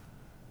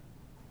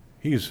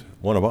 He's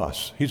one of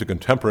us. He's a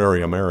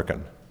contemporary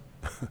American.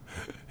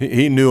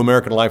 He knew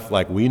American life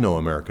like we know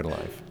American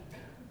life.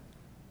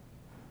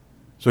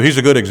 So he's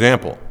a good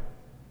example,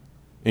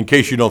 in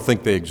case you don't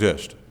think they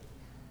exist.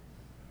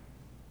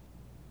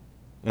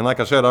 And like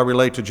I said, I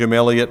relate to Jim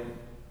Elliot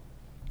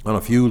on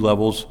a few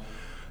levels.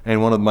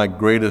 And one of my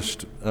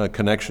greatest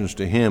connections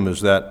to him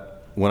is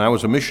that when I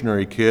was a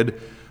missionary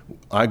kid,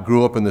 I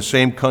grew up in the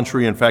same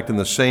country, in fact, in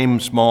the same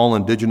small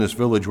indigenous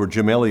village where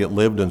Jim Elliot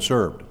lived and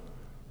served,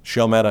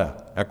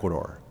 Chalmeta,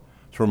 Ecuador.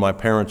 It's where my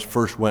parents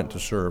first went to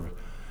serve.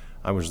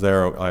 I was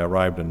there, I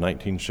arrived in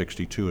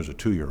 1962 as a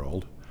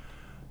 2-year-old.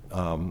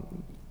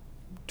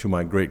 To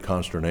my great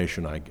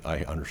consternation,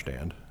 I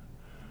understand.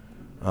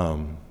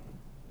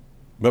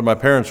 But my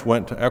parents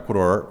went to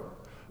Ecuador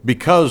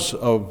because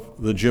of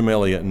the Jim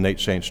Elliot and Nate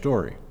Saint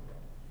story.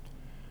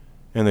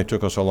 And they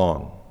took us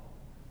along,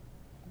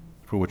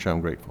 for which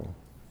I'm grateful.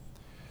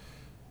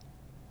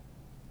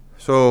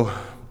 So,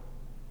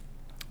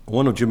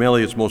 one of Jim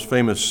Elliot's most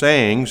famous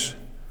sayings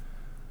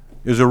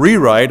is a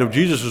rewrite of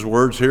Jesus'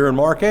 words here in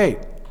Mark 8.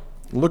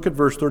 Look at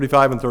verse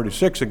 35 and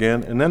 36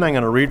 again, and then I'm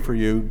going to read for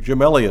you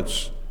Jim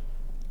Elliot's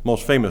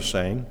most famous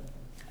saying.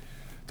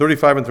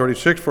 35 and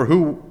 36, for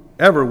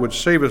whoever would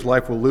save his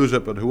life will lose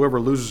it, but whoever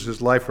loses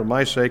his life for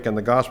my sake and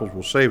the gospel's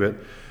will save it.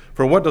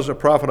 For what does it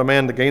profit a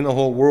man to gain the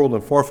whole world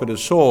and forfeit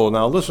his soul?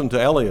 Now listen to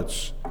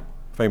Eliot's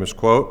famous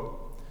quote.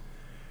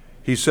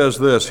 He says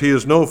this, he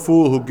is no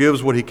fool who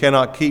gives what he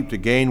cannot keep to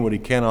gain what he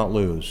cannot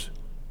lose.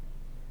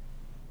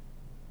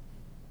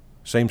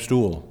 Same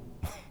stool,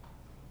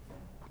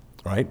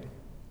 right?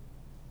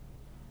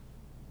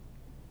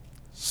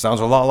 Sounds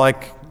a lot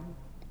like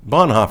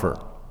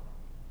Bonhoeffer.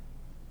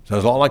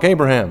 Sounds a lot like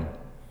Abraham.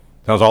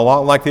 Sounds a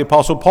lot like the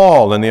Apostle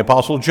Paul and the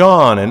Apostle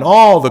John and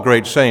all the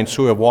great saints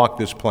who have walked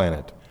this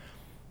planet.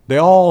 They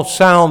all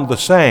sound the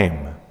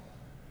same.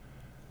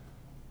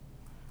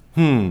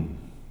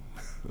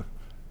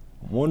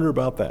 Wonder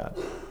about that.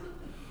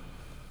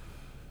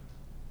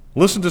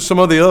 Listen to some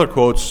of the other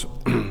quotes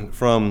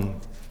from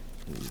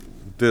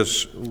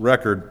this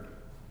record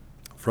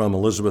from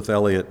Elizabeth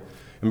Elliot.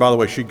 And by the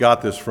way, she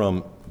got this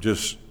from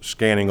just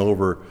scanning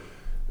over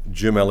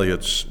Jim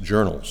Elliot's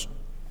journals.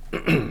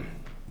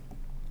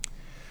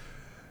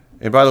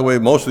 And by the way,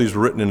 most of these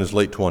were written in his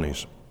late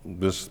 20s.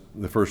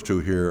 The first two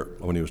here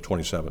when he was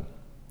 27.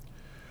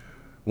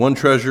 One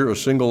treasure, a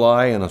single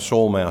eye, and a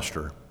sole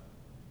master.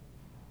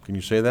 Can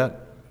you say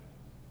that?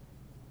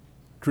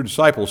 True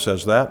disciple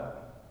says that.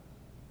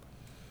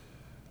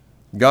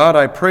 God,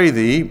 I pray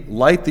thee,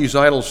 light these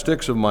idle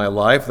sticks of my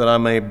life, that I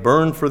may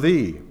burn for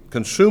thee.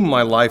 Consume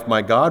my life,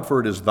 my God, for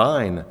it is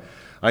thine.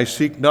 I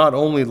seek not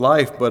only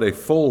life, but a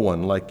full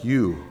one like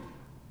you.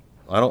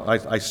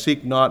 I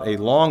seek not a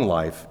long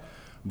life,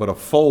 but a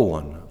full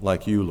one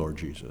like you, Lord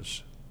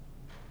Jesus.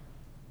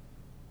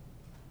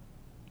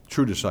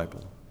 True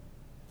disciple.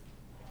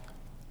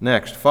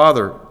 Next,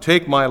 Father,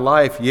 take my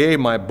life, yea,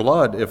 my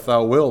blood, if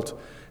thou wilt,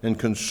 and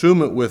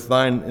consume it with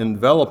thine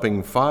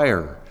enveloping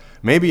fire.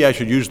 Maybe I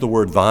should use the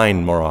word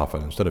thine more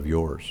often instead of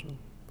yours.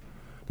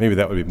 Maybe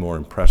that would be more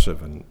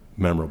impressive and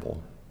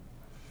memorable.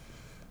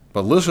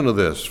 But listen to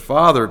this.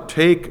 Father,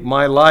 take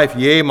my life,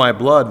 yea, my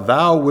blood,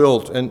 thou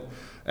wilt, and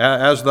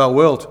as thou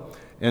wilt,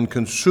 and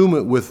consume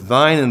it with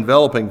thine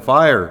enveloping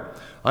fire.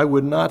 I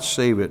would not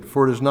save it,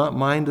 for it is not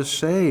mine to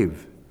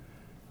save.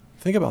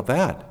 Think about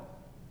that.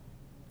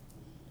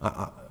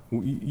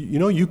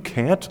 You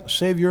can't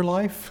save your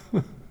life.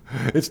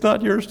 It's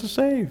not yours to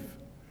save.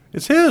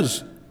 It's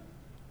His.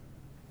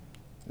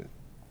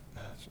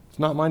 It's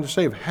not mine to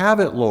save. Have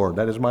it, Lord.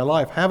 That is my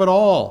life. Have it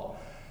all.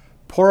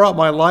 Pour out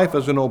my life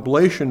as an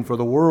oblation for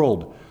the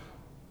world.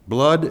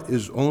 Blood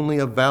is only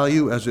of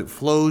value as it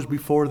flows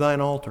before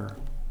thine altar.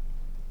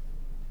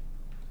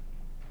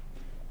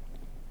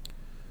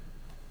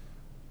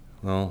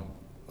 Well,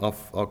 I'll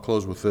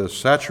close with this.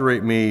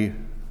 Saturate me,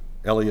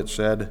 Eliot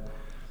said,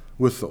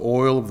 with the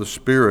oil of the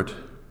Spirit,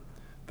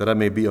 that I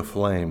may be a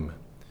flame.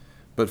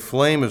 But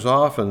flame is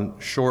often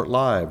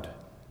short-lived.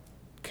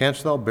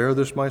 Canst thou bear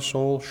this, my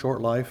soul,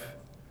 short life?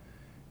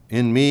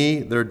 In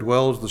me there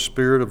dwells the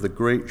spirit of the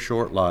great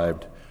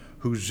short-lived,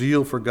 whose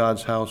zeal for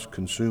God's house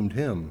consumed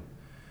him.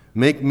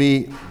 Make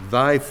me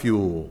thy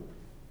fuel,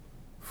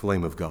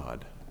 flame of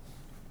God.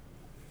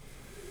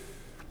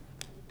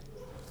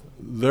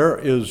 There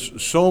is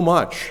so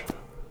much,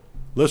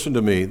 listen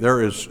to me,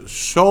 there is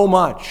so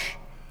much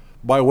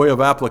by way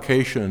of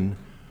application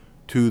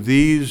to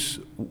these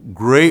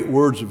great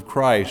words of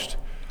Christ.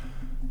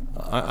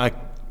 I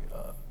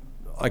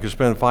could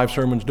spend 5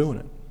 sermons doing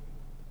it.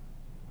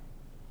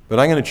 But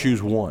I'm going to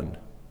choose one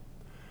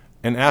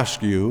and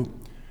ask you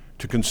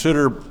to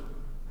consider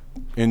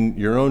in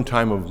your own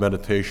time of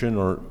meditation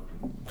or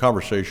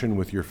conversation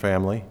with your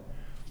family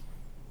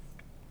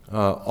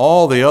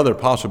all the other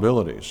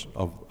possibilities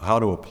of how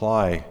to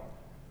apply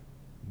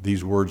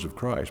these words of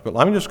Christ. But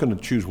I'm just going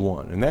to choose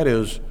one, and that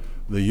is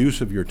the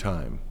use of your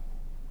time.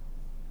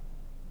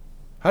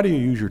 How do you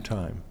use your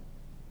time?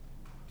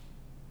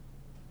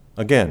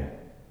 Again,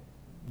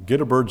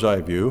 get a bird's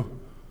eye view.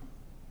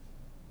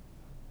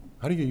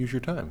 How do you use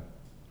your time?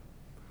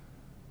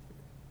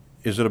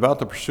 Is it about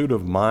the pursuit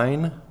of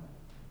mine?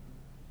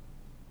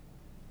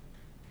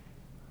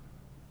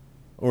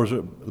 Or is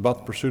it about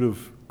the pursuit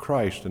of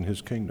Christ and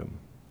His kingdom?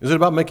 Is it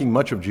about making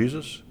much of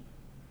Jesus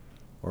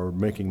or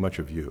making much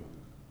of you?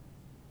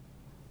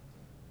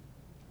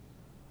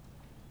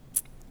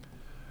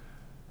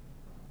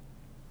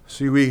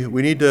 See,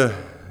 we need to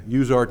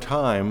use our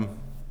time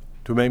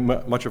to make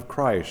much of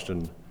Christ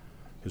and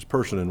His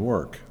person and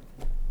work.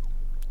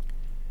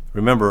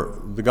 Remember,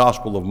 the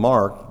Gospel of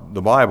Mark,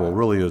 the Bible,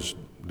 really is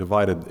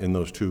divided in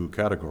those 2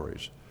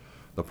 categories.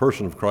 The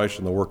person of Christ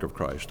and the work of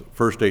Christ.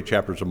 First 8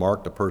 chapters of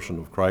Mark, the person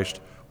of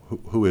Christ,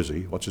 who is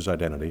He, what's His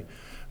identity.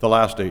 The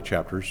last 8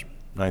 chapters,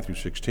 9 through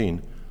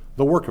 16,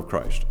 the work of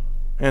Christ.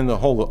 And the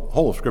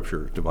whole of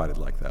Scripture is divided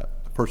like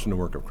that, the person and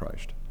work of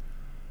Christ.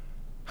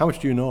 How much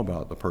do you know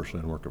about the person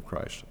and work of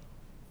Christ?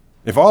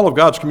 If all of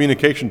God's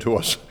communication to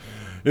us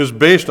is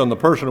based on the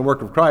person and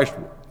work of Christ,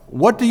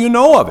 what do you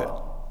know of it?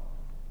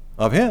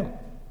 Of Him?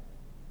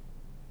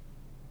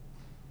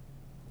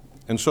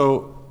 And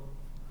so,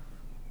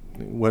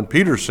 when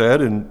Peter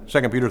said in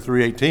 2 Peter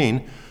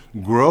 3:18,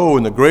 grow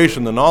in the grace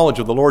and the knowledge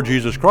of the Lord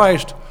Jesus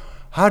Christ,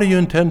 how do you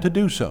intend to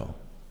do so?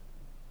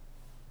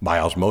 By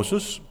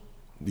osmosis?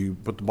 Do you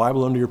put the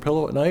Bible under your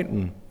pillow at night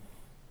and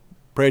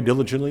pray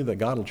diligently that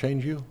God will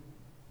change you?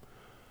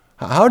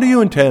 How do you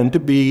intend to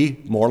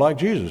be more like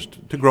Jesus,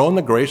 to grow in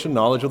the grace and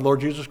knowledge of the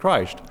Lord Jesus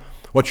Christ?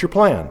 What's your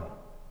plan?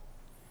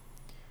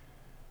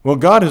 Well,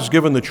 God has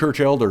given the church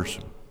elders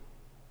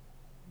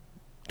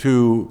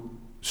to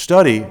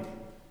study,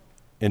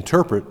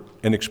 interpret,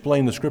 and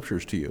explain the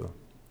Scriptures to you.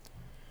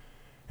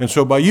 And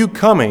so by you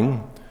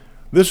coming,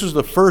 this is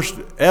the first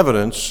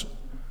evidence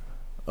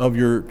of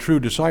your true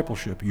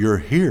discipleship. You're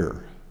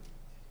here,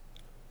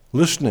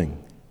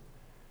 listening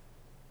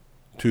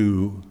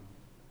to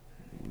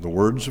the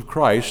words of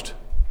Christ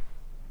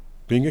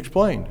being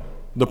explained,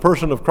 the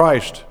person of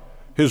Christ,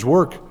 His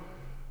work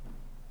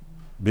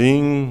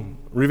being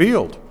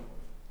revealed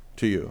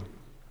to you.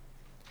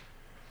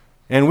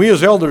 And we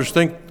as elders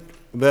think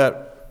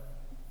that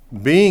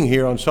being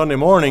here on Sunday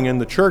morning in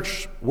the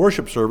church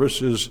worship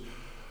service is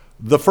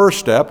the first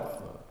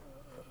step,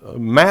 a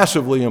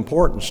massively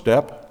important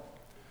step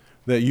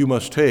that you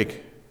must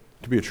take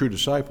to be a true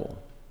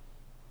disciple.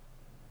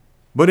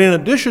 But in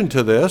addition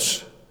to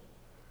this,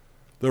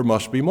 there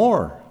must be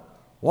more.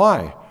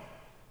 Why?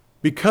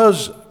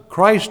 Because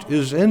Christ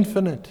is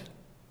infinite.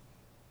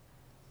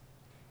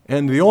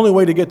 And the only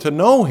way to get to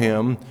know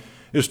Him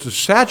is to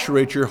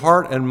saturate your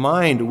heart and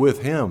mind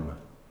with Him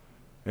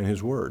and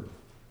His Word.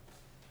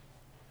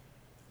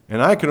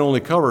 And I can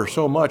only cover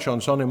so much on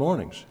Sunday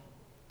mornings.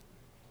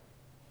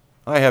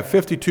 I have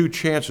 52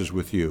 chances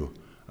with you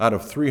out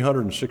of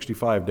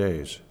 365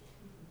 days.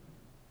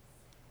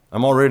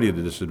 I'm already at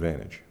a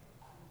disadvantage.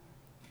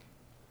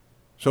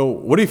 So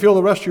what do you fill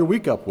the rest of your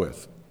week up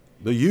with?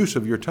 The use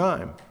of your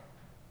time.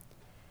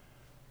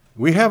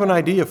 We have an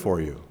idea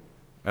for you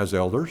as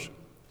elders,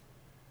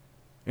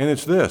 and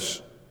it's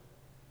this,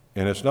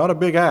 and it's not a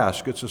big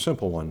ask, it's a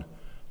simple one.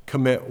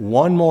 Commit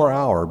one more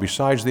hour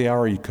besides the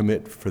hour you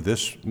commit for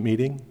this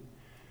meeting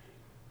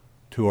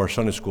to our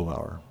Sunday school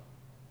hour.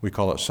 We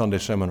call it Sunday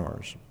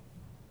seminars.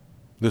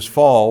 This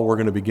fall, we're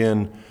going to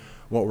begin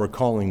what we're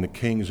calling the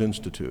King's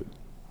Institute.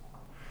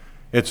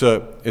 It's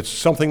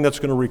something that's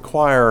going to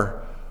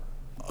require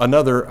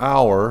another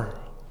hour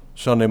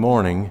Sunday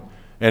morning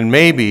and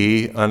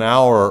maybe an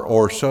hour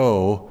or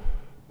so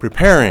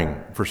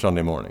preparing for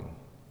Sunday morning.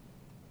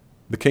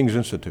 The King's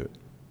Institute.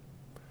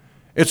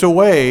 It's a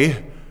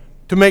way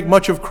to make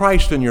much of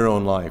Christ in your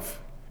own life.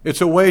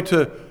 It's a way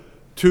to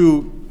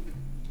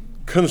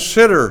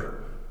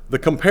consider the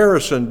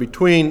comparison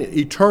between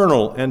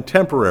eternal and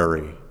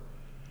temporary.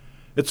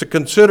 It's a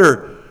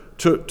consider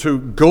to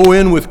go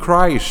in with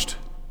Christ.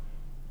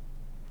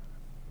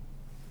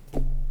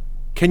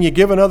 Can you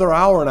give another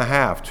hour and a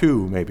half,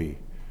 two maybe,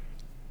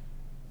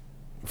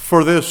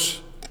 for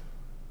this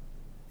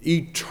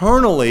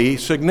eternally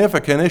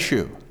significant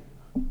issue?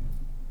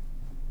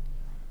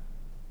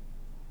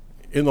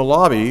 In the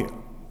lobby,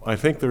 I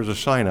think there's a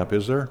sign up,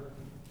 is there,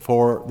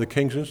 for the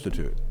King's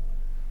Institute.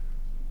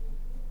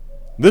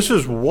 This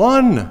is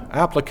one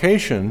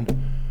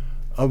application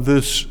of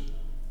this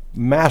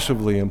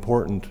massively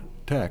important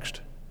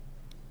text.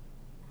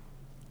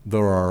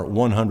 There are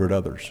 100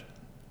 others.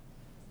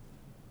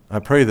 I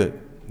pray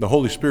that the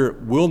Holy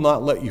Spirit will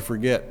not let you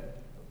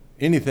forget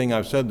anything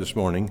I've said this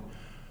morning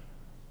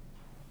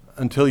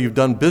until you've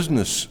done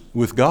business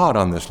with God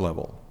on this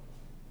level.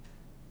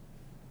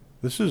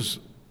 This is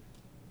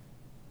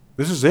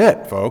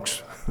it,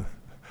 folks.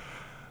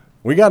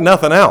 We got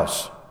nothing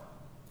else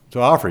to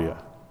offer you.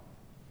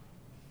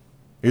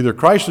 Either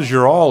Christ is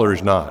your all or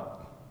he's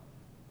not.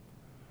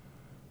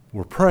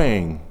 We're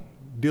praying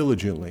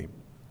diligently,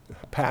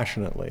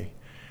 passionately,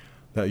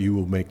 that you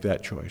will make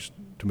that choice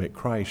to make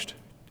Christ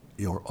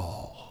your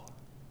all.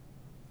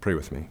 Pray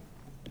with me.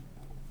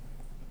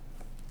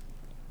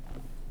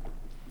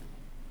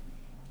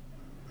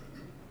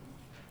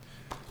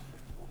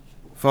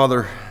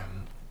 Father,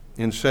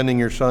 in sending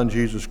your Son,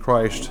 Jesus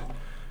Christ,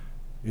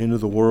 into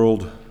the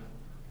world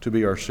to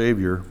be our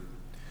Savior,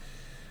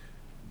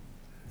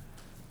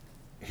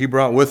 he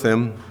brought with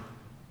him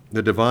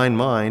the divine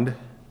mind,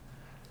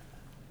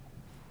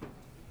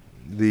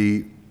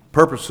 the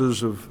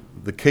purposes of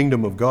the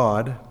kingdom of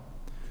God,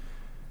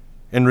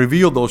 and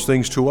revealed those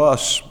things to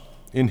us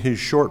in his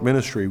short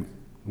ministry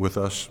with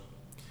us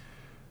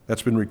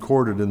that's been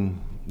recorded in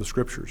the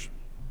Scriptures.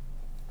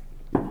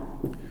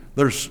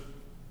 There's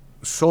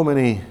so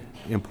many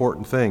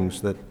important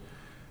things that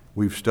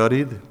we've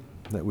studied,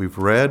 that we've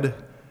read,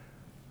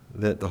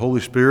 that the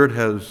Holy Spirit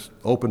has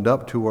opened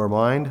up to our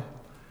mind.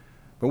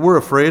 But we're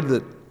afraid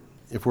that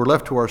if we're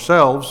left to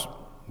ourselves,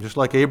 just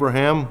like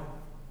Abraham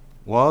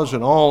was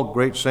and all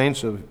great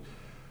saints of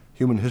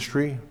human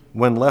history,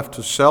 when left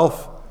to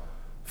self,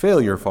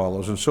 failure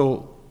follows. And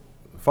so,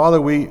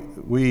 Father,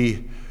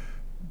 we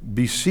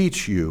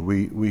beseech you,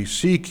 we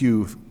seek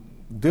you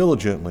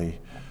diligently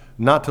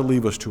not to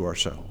leave us to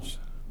ourselves.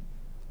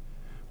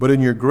 But in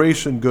your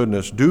grace and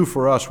goodness, do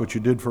for us what you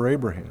did for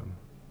Abraham,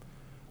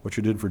 what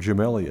you did for Jim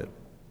Elliot,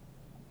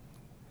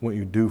 what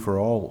you do for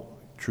all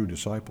true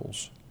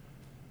disciples.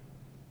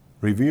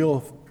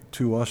 Reveal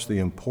to us the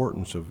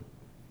importance of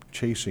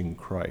chasing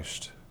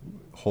Christ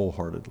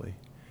wholeheartedly,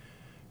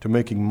 to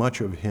making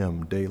much of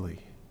him daily.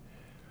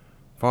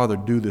 Father,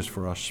 do this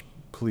for us,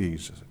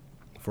 please,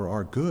 for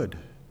our good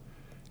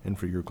and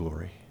for your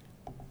glory.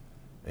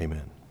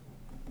 Amen.